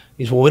have?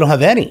 He said, well, we don't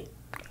have any.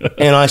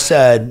 And I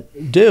said,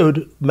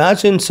 dude,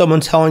 imagine someone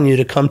telling you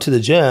to come to the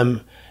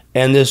gym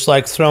and just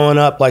like throwing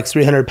up like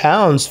 300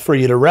 pounds for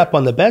you to rep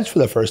on the bench for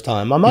the first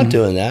time. I'm not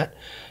doing that.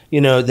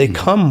 They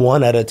come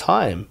one at a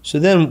time. So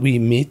then we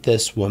meet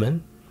this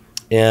woman,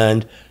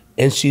 and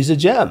she's a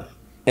gem.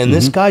 And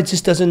this guy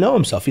just doesn't know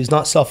himself. He's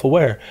not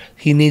self-aware.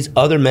 He needs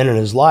other men in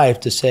his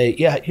life to say,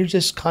 yeah, you're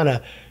just kind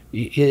of,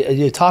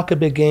 you talk a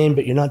big game,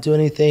 but you're not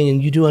doing anything.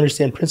 And you do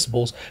understand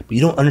principles, but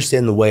you don't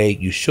understand the way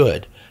you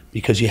should,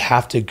 because you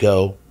have to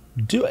go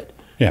do it.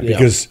 Yeah,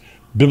 because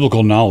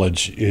biblical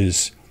knowledge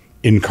is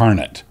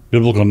incarnate.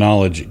 Biblical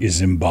knowledge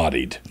is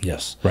embodied.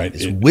 Yes. Right.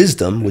 It's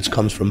wisdom, which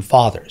comes from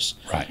fathers.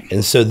 Right.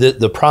 And so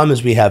the problem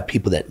is we have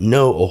people that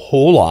know a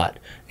whole lot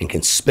and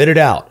can spit it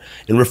out.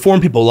 And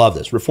Reformed people love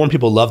this. Reformed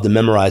people love to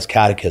memorize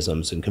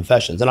catechisms and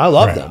confessions, and I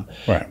love them.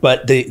 Right.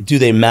 But do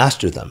they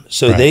master them?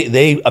 So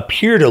they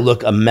appear to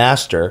look a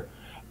master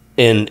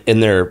in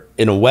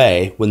a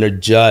way when they're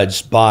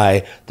judged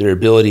by their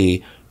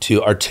ability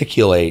to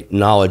articulate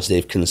knowledge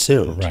they've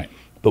consumed. Right.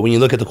 But when you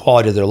look at the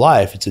quality of their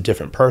life, it's a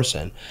different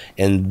person.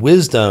 And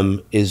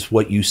wisdom is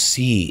what you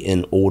see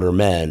in older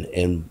men.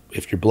 And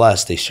if you're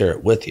blessed, they share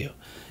it with you.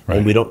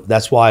 Right. And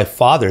that's why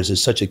fathers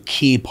is such a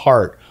key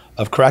part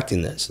of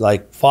correcting this.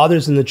 Like,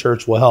 fathers in the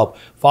church will help.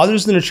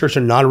 Fathers in the church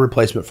are not a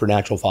replacement for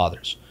natural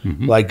fathers.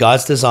 Like,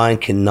 God's design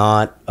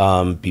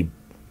cannot be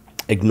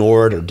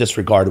ignored or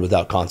disregarded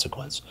without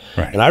consequence.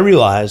 Right. And I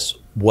realized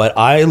what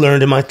I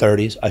learned in my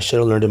 30s, I should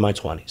have learned in my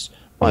 20s.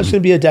 Well, I was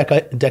going to be a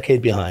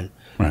decade behind.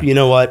 Right. You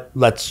know what?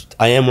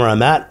 I am where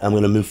I'm at. I'm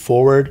going to move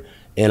forward,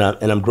 and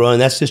I'm growing.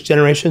 That's this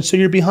generation. So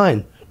you're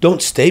behind.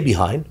 Don't stay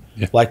behind.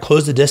 Yeah. Like,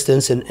 close the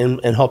distance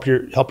and help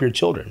your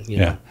children. You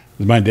know?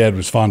 My dad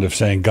was fond of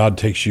saying, God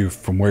takes you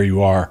from where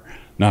you are,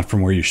 not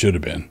from where you should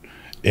have been.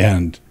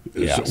 And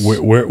Yes.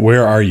 so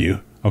where are you?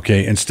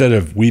 Okay, instead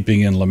of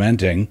weeping and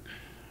lamenting,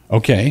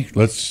 okay,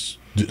 let's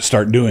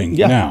start doing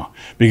now.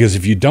 Because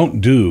if you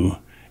don't do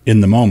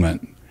in the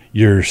moment,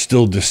 you're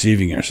still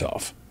deceiving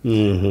yourself.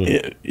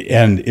 And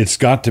it's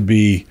got to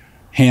be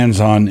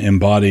hands-on,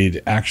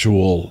 embodied,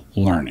 actual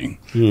learning.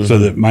 So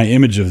that my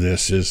image of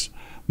this is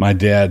my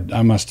dad,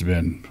 I must have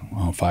been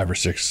 5 or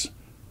 6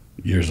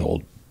 years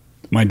old.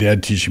 My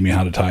dad teaching me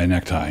how to tie a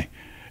necktie.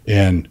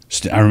 And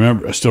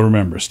I still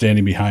remember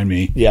standing behind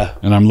me. Yeah.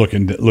 And I'm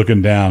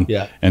looking down.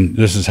 Yeah. And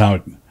this is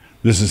how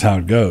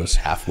it goes.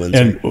 Half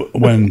Windsor. And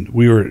when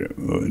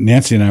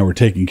Nancy and I were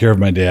taking care of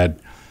my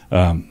dad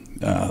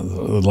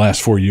the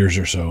last 4 years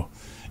or so,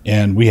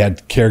 and we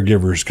had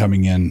caregivers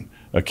coming in,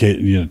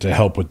 to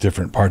help with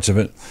different parts of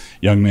it,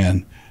 young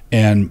men.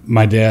 And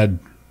my dad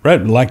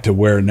liked to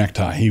wear a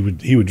necktie.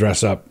 He would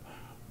dress up,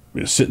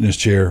 sit in his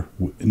chair,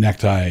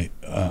 necktie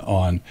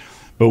on,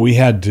 but we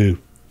had to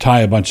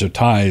tie a bunch of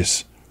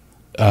ties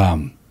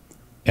and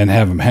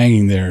have them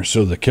hanging there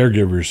so the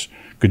caregivers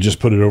could just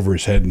put it over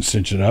his head and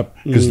cinch it up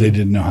because they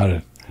didn't know how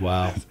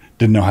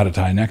to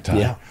tie a necktie.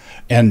 Yeah.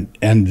 And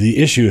the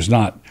issue is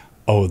not,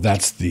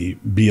 that's the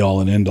be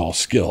all and end all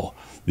skill.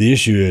 The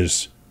issue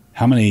is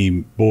how many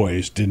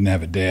boys didn't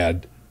have a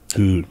dad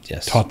who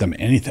taught them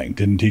anything,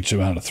 didn't teach them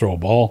how to throw a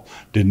ball,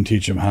 didn't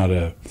teach them how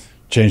to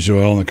change the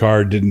oil in the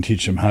car, didn't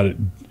teach them how to,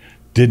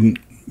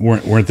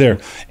 weren't there.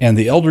 And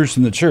the elders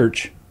in the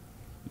church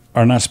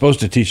are not supposed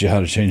to teach you how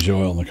to change the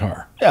oil in the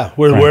car. Yeah,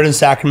 we're Word and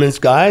Sacraments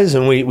guys,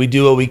 and we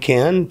do what we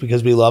can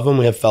because we love them.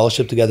 We have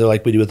fellowship together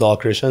like we do with all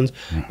Christians.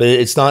 But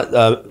it's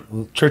not,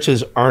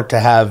 churches aren't to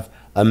have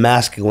a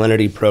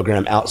masculinity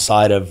program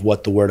outside of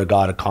what the Word of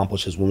God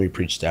accomplishes when we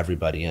preach to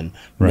everybody and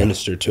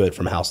minister to it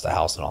from house to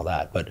house and all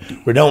that. But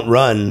we don't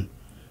run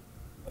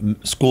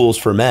schools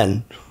for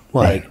men.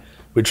 We're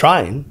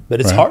trying,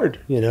 but it's hard.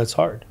 It's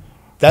hard.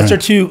 That's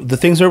the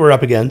things that we're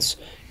up against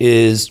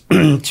is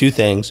 2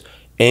 things.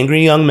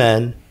 Angry young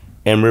men,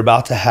 and we're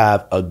about to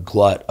have a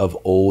glut of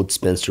old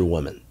spinster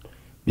women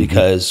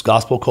because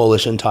Gospel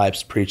Coalition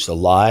types preach the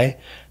lie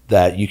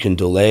that you can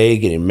delay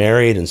getting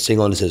married and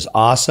singleness is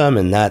awesome,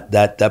 and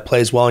that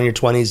plays well in your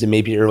 20s and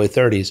maybe early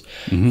 30s.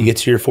 You get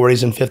to your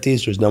 40s and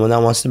 50s, there's no one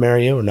that wants to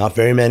marry you, or not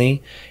very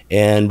many,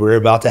 and we're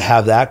about to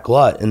have that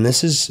glut, and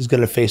this is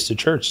going to face the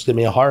church. It's going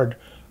to be a hard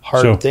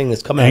thing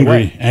that's coming our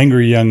way.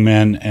 Angry young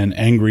men and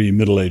angry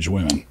middle-aged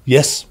women.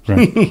 Yes.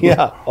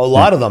 Yeah, a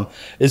lot of them.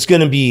 It's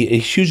going to be a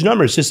huge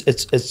number. It's just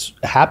it's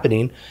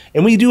happening,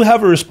 and we do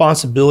have a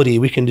responsibility.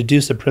 We can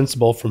deduce a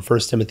principle from 1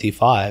 Timothy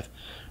 5,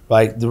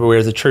 right,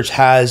 where the church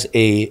has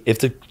if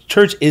the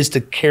church is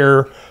to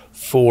care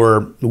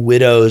for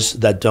widows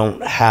that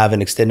don't have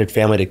an extended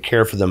family to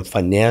care for them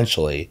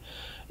financially,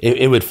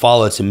 it would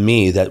follow to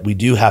me that we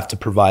do have to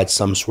provide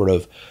some sort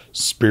of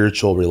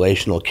spiritual,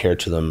 relational care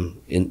to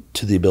them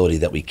to the ability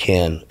that we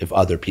can if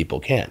other people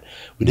can't.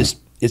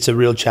 It's a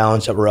real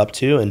challenge that we're up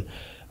to. And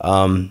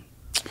I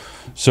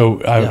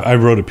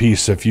wrote a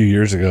piece a few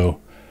years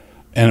ago,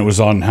 and it was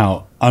on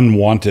how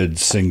unwanted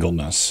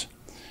singleness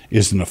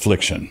is an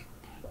affliction,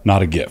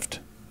 not a gift.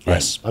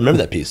 Yes, I remember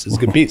that piece. It's a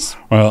good piece.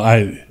 Well,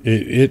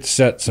 it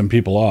set some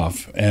people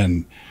off,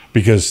 and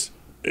because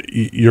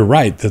you're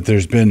right that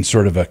there's been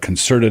sort of a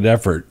concerted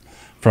effort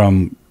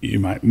from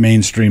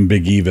mainstream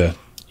Big Eva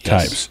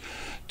types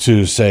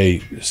to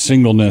say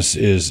singleness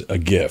is a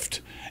gift,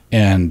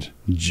 and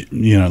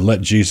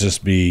let Jesus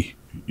be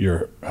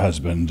your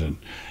husband,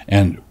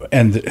 and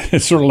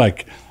it's sort of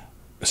like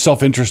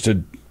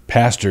self-interested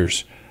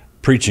pastors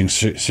preaching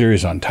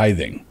series on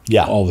tithing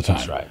all the time.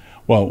 That's right.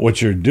 Well,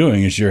 what you're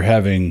doing is you're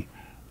having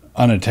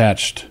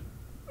unattached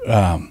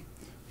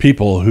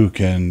people who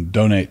can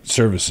donate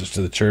services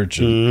to the church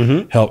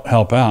and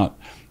help out,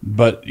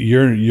 but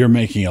you're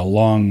making a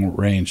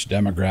long-range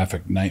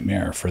demographic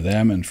nightmare for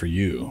them and for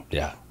you.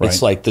 Yeah, right?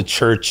 It's like the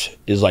church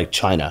is like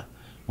China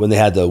when they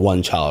had the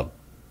one-child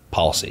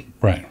policy.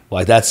 Right.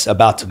 Like that's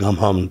about to come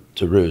home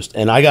to roost.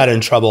 And I got in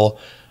trouble.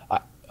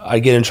 I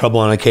get in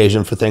trouble on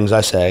occasion for things I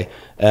say,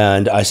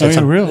 and I said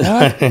something. Really?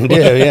 I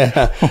do,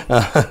 yeah.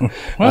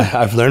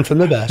 I've learned from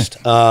the best.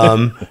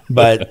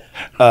 But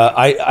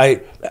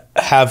I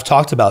have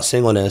talked about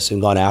singleness and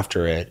gone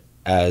after it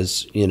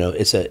as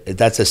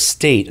that's a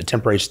state, a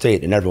temporary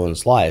state in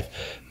everyone's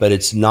life, but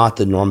it's not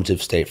the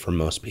normative state for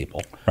most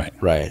people.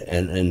 Right.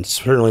 And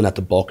certainly not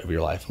the bulk of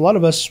your life. A lot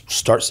of us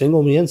start single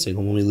and we end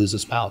single when we lose a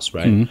spouse,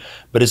 right?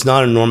 But it's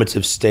not a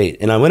normative state.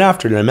 And I went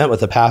after it, and I met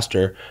with a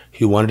pastor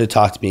who wanted to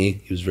talk to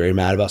me. He was very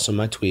mad about some of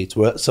my tweets.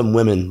 Well, some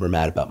women were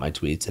mad about my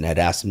tweets and had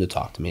asked him to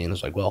talk to me. And I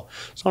was like, well,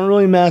 it's not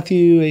really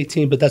Matthew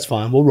 18, but that's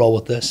fine. We'll roll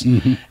with this.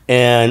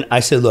 And I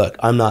said, look,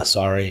 I'm not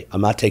sorry.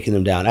 I'm not taking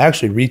them down. I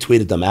actually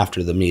retweeted them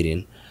after the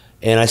meeting.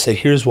 And I said,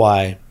 here's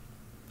why.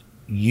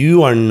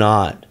 You are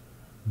not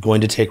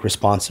going to take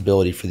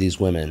responsibility for these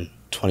women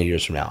 20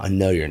 years from now. I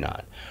know you're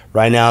not.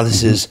 Right now,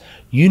 this is,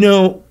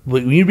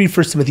 when you read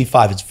 1 Timothy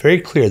 5, it's very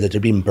clear that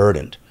they're being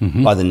burdened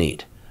by the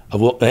need.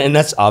 And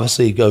that's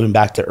obviously going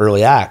back to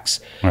early Acts,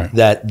 Right.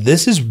 that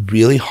this is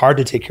really hard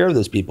to take care of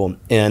those people.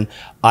 And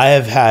I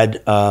have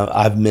had,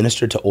 I've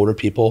ministered to older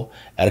people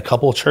at a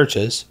couple of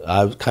churches.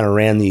 I kind of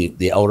ran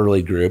the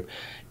elderly group,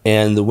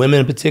 and the women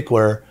in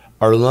particular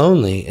are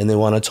lonely and they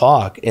want to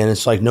talk. And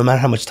it's like, no matter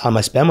how much time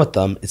I spend with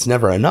them, it's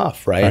never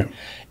enough. Right.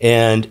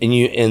 And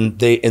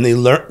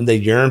they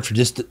yearn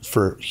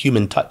for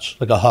human touch,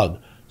 like a hug,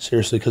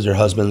 seriously, because their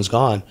husband's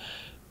gone.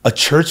 A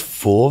church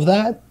full of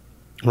that.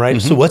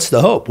 Right. So what's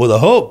the hope? Well, the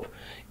hope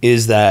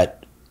is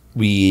that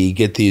we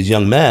get these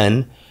young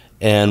men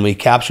and we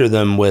capture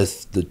them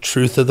with the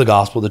truth of the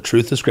gospel, the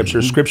truth of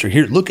Scripture. Scripture,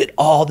 here, look at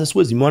all this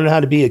wisdom. You want to know how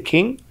to be a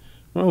king?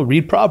 Well,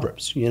 read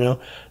Proverbs.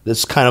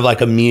 That's kind of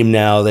like a meme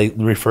now. They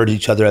refer to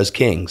each other as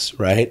kings,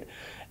 right?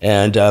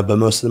 And but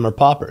most of them are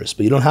paupers.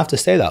 But you don't have to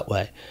stay that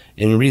way.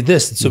 And read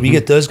this. So we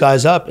get those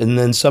guys up, and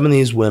then some of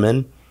these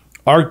women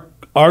are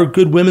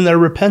good women that are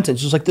repentant,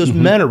 just like those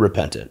men are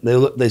repentant.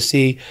 They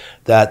see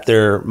that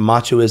their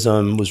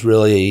machoism was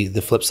really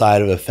the flip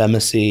side of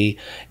effeminacy,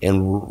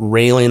 and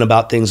railing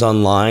about things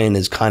online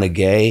is kind of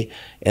gay,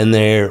 and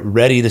they're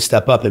ready to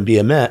step up and be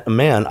a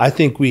man. I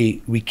think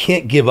we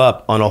can't give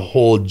up on a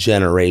whole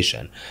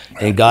generation,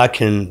 and God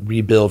can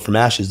rebuild from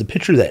ashes. The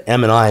picture that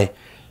Em and I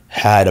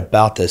had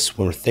about this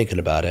when we're thinking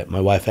about it,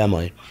 my wife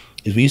Emily,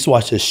 is we used to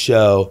watch this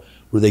show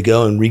where they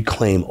go and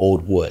reclaim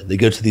old wood. They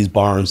go to these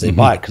barns, they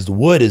buy it because the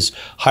wood is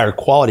higher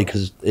quality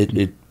because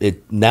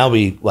it now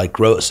we like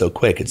grow it so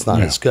quick, it's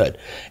not as good.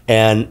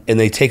 And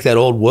they take that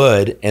old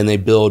wood and they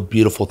build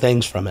beautiful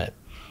things from it.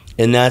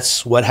 And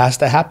that's what has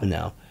to happen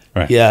now.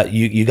 Right. Yeah,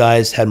 you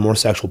guys had more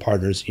sexual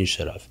partners than you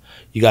should have.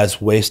 You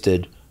guys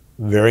wasted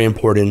very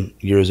important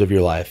years of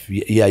your life.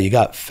 Yeah, you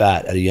got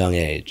fat at a young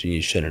age and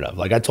you shouldn't have.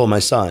 Like I told my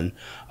son,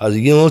 I was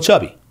getting a little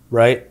chubby,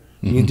 right?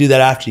 You can do that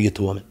after you get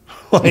the woman.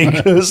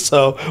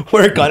 So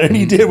work on it. And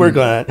you did work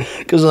on it.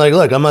 Because like,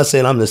 look, I'm not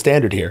saying I'm the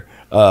standard here.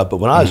 But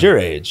when I was your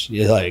age,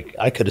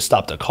 I could have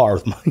stopped a car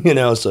with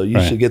my, so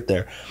you should get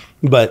there.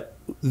 But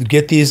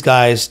get these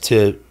guys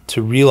to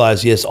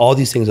realize, yes, all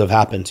these things have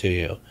happened to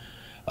you.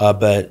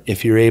 But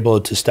if you're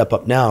able to step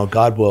up now,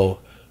 God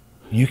will,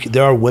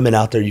 there are women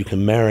out there you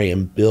can marry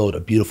and build a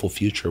beautiful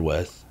future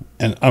with.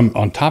 And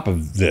on top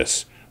of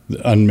this,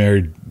 the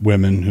unmarried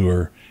women who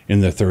are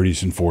in their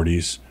 30s and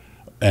 40s,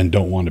 and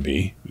don't want to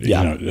be,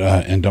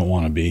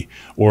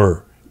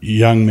 or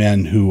young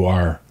men who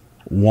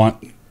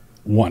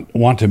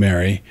want to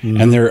marry,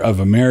 and they're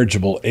of a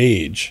marriageable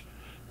age,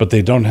 but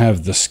they don't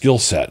have the skill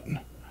set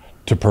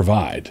to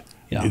provide.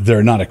 Yeah.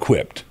 They're not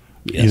equipped.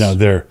 Yes.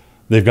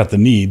 They've got the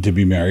need to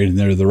be married, and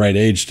they're the right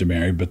age to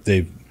marry, but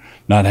they've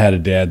not had a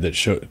dad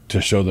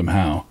to show them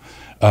how.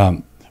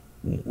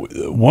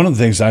 One of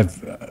the things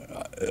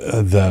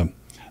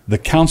the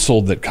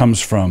counsel that comes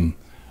from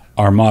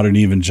our modern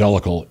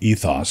evangelical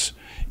ethos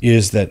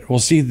is that we'll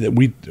see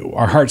that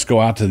our hearts go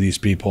out to these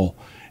people,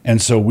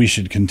 and so we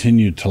should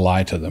continue to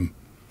lie to them,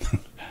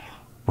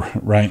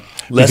 right?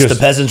 Lest the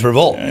peasants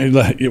revolt.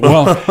 But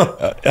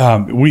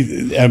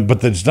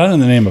that's done in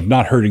the name of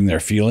not hurting their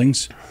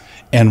feelings.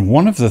 And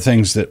one of the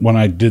things that when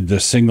I did the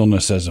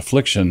singleness as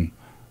affliction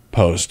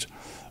post,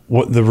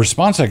 the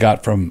response I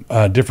got from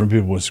different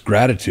people was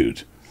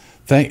gratitude.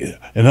 In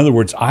other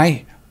words,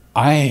 I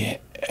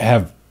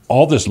have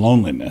all this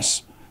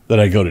loneliness that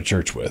I go to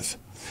church with.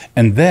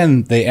 And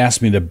then they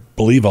asked me to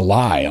believe a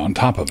lie on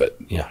top of it.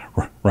 Yeah.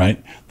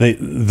 Right?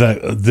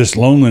 This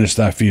loneliness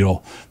that I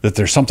feel, that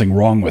there's something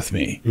wrong with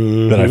me,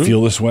 that I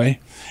feel this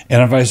way.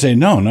 And if I say,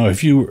 no,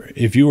 if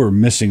you were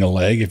missing a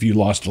leg, if you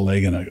lost a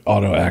leg in an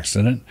auto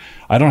accident,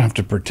 I don't have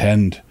to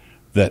pretend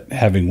that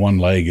having one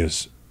leg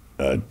is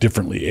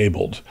differently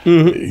abled.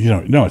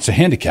 No, it's a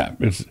handicap.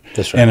 That's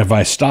right. And if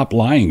I stop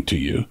lying to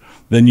you,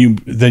 then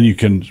you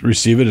can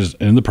receive it as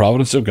in the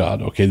providence of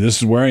God. Okay, this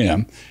is where I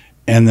am,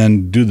 and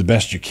then do the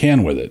best you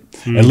can with it.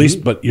 At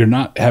least, but you're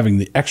not having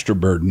the extra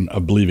burden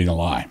of believing a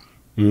lie.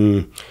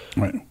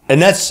 Right. And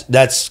that's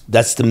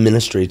the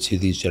ministry to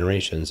these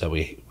generations that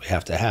we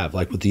have to have.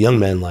 Like with the young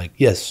men, like,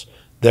 yes,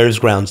 there's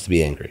grounds to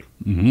be angry,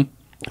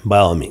 by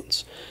all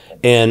means.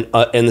 And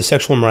the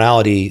sexual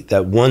immorality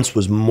that once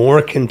was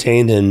more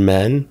contained in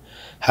men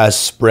has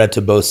spread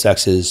to both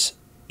sexes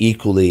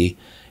equally,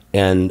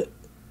 and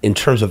in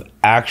terms of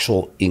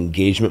actual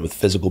engagement with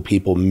physical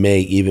people may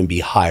even be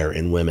higher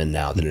in women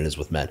now than it is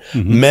with men.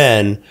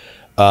 Men,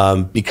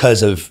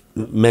 because of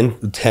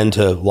men tend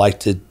to like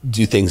to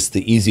do things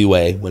the easy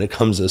way when it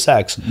comes to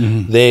sex,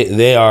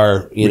 they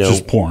are, Which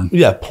is porn.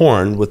 Yeah,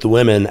 porn. With the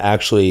women,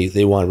 actually,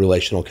 they want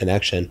relational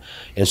connection.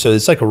 And so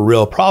it's like a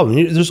real problem.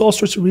 There's all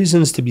sorts of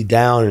reasons to be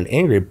down and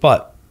angry,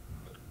 but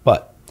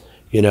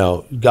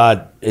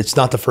God, it's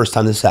not the first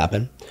time this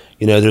happened.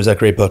 There's that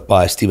great book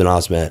by Stephen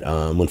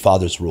Osment, When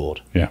Fathers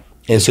Ruled. Yeah.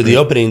 And so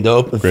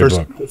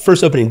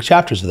first opening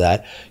chapters of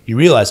that, you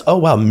realize, oh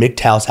wow,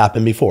 MGTOWs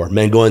happened before,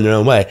 men going their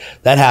own way.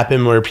 That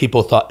happened where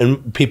people thought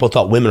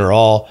women are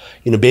all,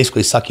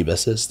 basically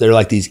succubuses. They're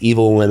like these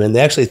evil women.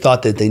 They actually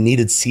thought that they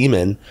needed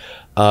semen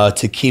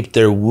to keep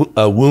their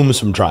wombs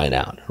from drying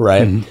out,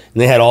 right? And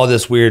they had all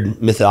this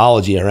weird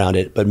mythology around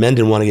it, but men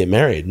didn't want to get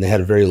married, and they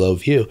had a very low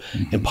view.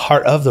 And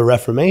part of the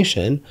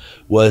Reformation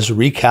was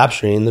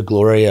recapturing the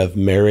glory of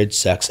marriage,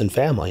 sex, and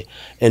family.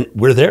 And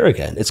we're there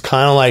again. It's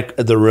kind of like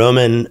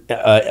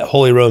the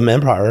Holy Roman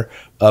Empire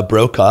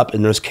broke up,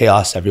 and there's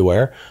chaos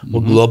everywhere.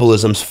 Well,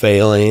 globalism's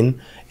failing,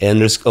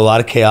 and there's a lot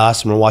of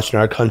chaos, and we're watching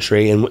our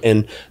country,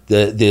 and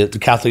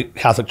the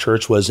Catholic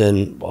Church was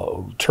in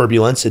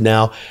turbulence, and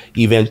now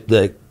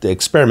the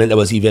experiment that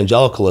was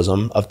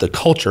evangelicalism of the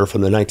culture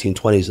from the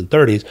 1920s and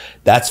 30s,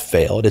 that's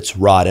failed. It's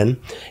rotten,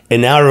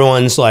 and now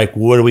everyone's like,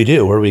 what do we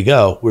do? Where do we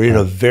go? We're in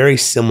a very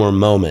similar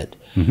moment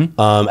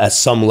at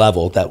some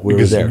level that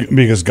we're there.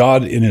 Because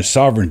God, in His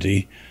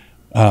sovereignty,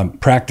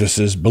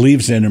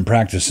 believes in and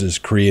practices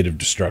creative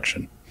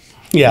destruction.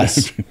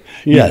 Yes.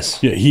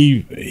 Yes. Yeah,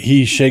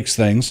 he shakes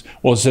things.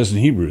 Well, it says in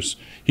Hebrews,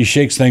 He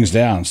shakes things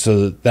down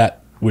so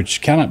that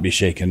which cannot be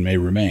shaken may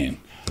remain.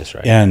 That's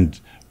right. And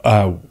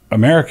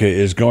America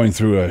is going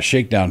through a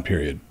shakedown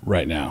period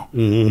right now.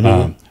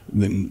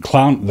 The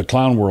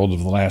clown world of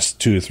the last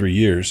 2 to 3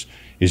 years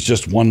is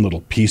just one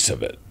little piece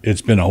of it.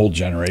 It's been a whole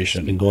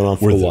generation. It's been going on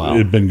for a while.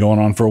 It's been going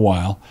on for a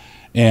while,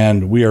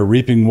 and we are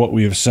reaping what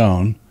we have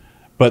sown.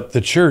 But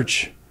the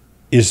church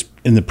is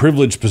in the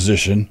privileged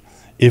position,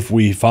 if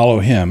we follow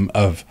Him,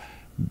 of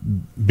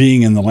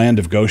being in the land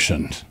of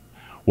Goshen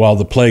while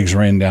the plagues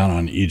rain down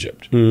on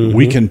Egypt.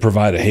 We can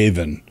provide a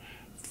haven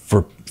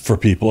for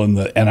people.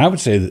 And I would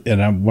say,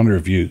 and I wonder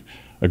if you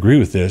agree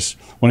with this,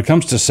 when it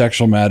comes to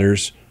sexual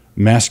matters,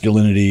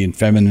 masculinity and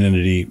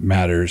femininity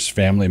matters,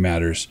 family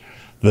matters,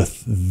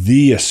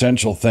 the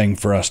essential thing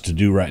for us to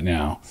do right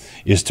now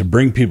is to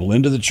bring people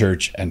into the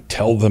church and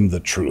tell them the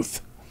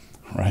truth.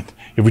 Right?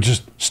 If we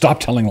just stop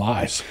telling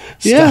lies.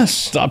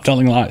 Stop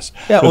telling lies.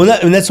 Yeah, well,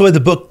 that's why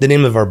the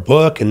name of our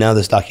book and now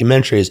this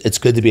documentary is It's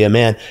Good to Be a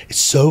Man. It's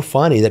so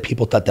funny that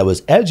people thought that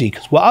was edgy,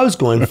 because what I was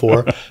going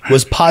for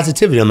was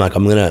positivity. I'm like,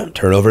 I'm going to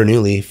turn over a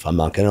new leaf. I'm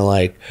not going to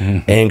like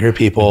anger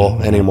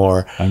people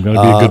anymore. I'm going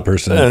to be a good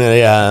person.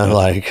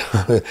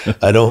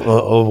 I don't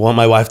want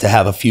my wife to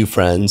have a few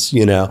friends,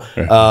 you know.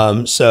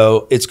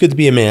 So It's Good to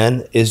Be a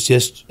Man it's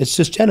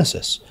just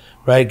Genesis.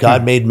 Right,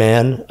 God made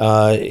man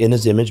in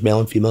His image, male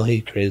and female.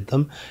 He created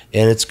them,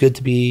 and it's good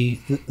to be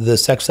the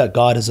sex that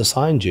God has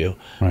assigned you,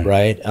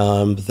 right?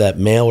 That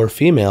male or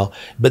female,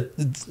 but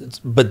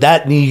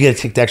that you got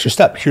to take the extra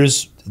step.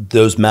 Here's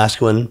those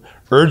masculine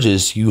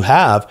urges you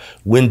have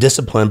when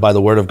disciplined by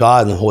the Word of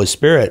God and the Holy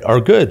Spirit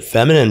are good,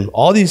 feminine,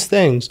 all these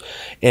things.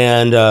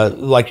 And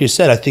like you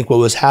said, I think what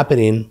was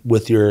happening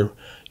with your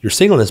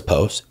singleness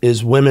post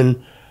is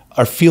women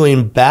are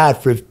feeling bad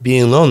for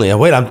being lonely.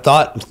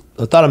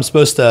 I thought I'm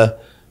supposed to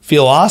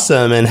feel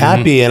awesome and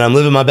happy and I'm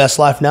living my best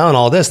life now and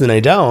all this, and I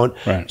don't.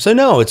 So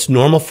no, it's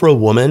normal for a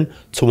woman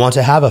to want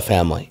to have a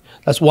family.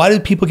 That's why do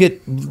people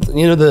get,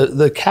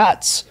 the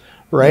cats,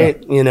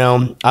 right?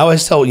 I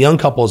always tell young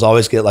couples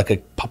always get like a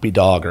puppy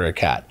dog or a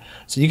cat.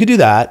 So you could do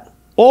that,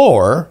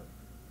 or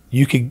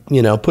you could,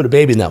 put a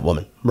baby in that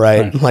woman,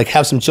 right? Like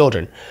have some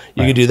children.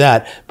 You could do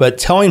that. But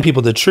telling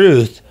people the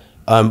truth,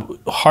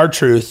 hard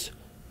truth,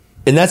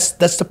 and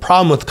that's the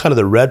problem with kind of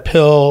the red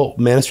pill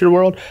manosphere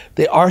world.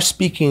 They are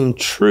speaking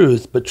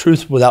truth, but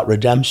truth without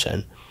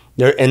redemption.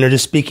 They're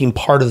just speaking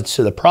part of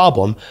the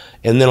problem.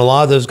 And then a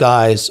lot of those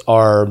guys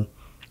are,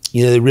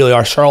 they really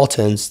are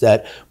charlatans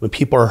that when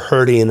people are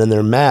hurting and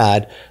they're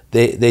mad,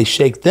 they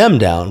shake them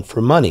down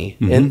for money.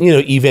 And,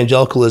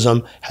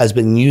 evangelicalism has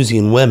been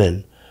using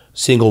women,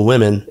 single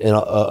women in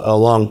a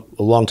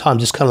long time,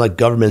 just kind of like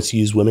governments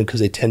use women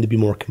because they tend to be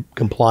more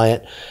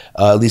compliant,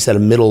 at least at a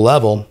middle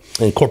level,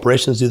 and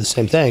corporations do the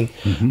same thing.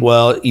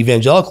 Well,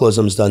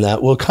 evangelicalism's done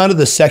that. Well, kind of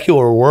the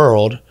secular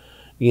world,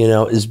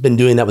 has been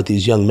doing that with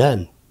these young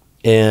men.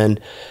 And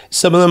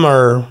some of them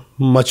are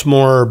much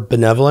more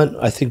benevolent.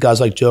 I think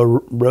guys like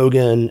Joe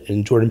Rogan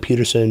and Jordan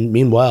Peterson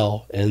mean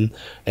well, and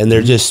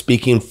they're just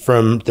speaking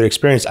from their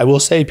experience. I will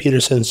say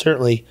Peterson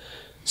certainly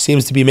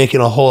seems to be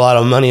making a whole lot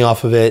of money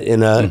off of it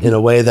in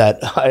a way that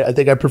I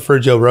think I prefer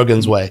Joe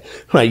Rogan's way.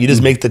 Right, you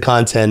just make the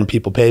content and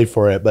people pay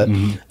for it. But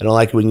I don't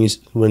like it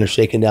when they're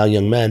shaking down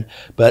young men.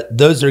 But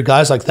those are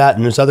guys like that,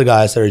 and there's other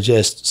guys that are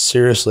just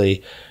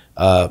seriously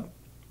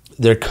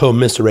they're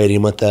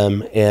commiserating with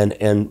them and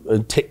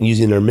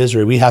using their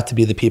misery. We have to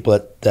be the people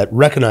that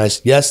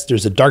recognize, yes,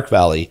 there's a dark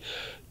valley.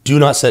 Do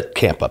not set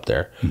camp up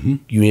there.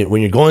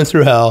 When you're going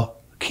through hell,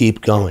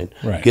 keep going.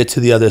 Get to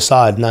the other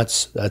side, and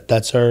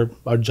that's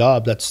our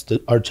job. That's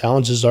our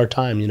challenge is our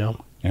time.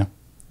 Yeah.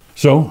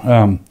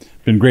 So,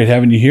 been great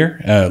having you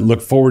here.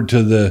 Look forward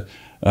to the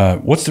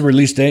what's the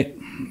release date?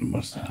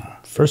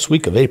 First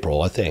week of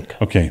April, I think.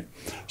 Okay.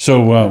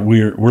 So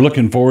we're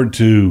looking forward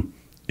to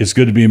It's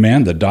Good to Be a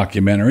Man, the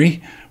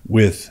documentary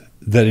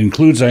that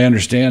includes, I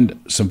understand,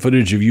 some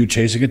footage of you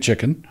chasing a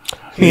chicken.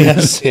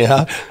 Yes,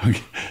 yeah.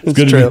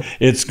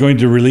 It's going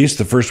to release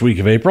the first week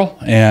of April,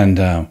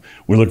 and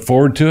we look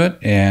forward to it,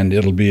 and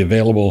it'll be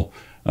available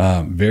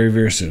very,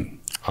 very soon.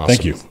 Awesome.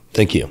 Thank you.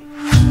 Thank you.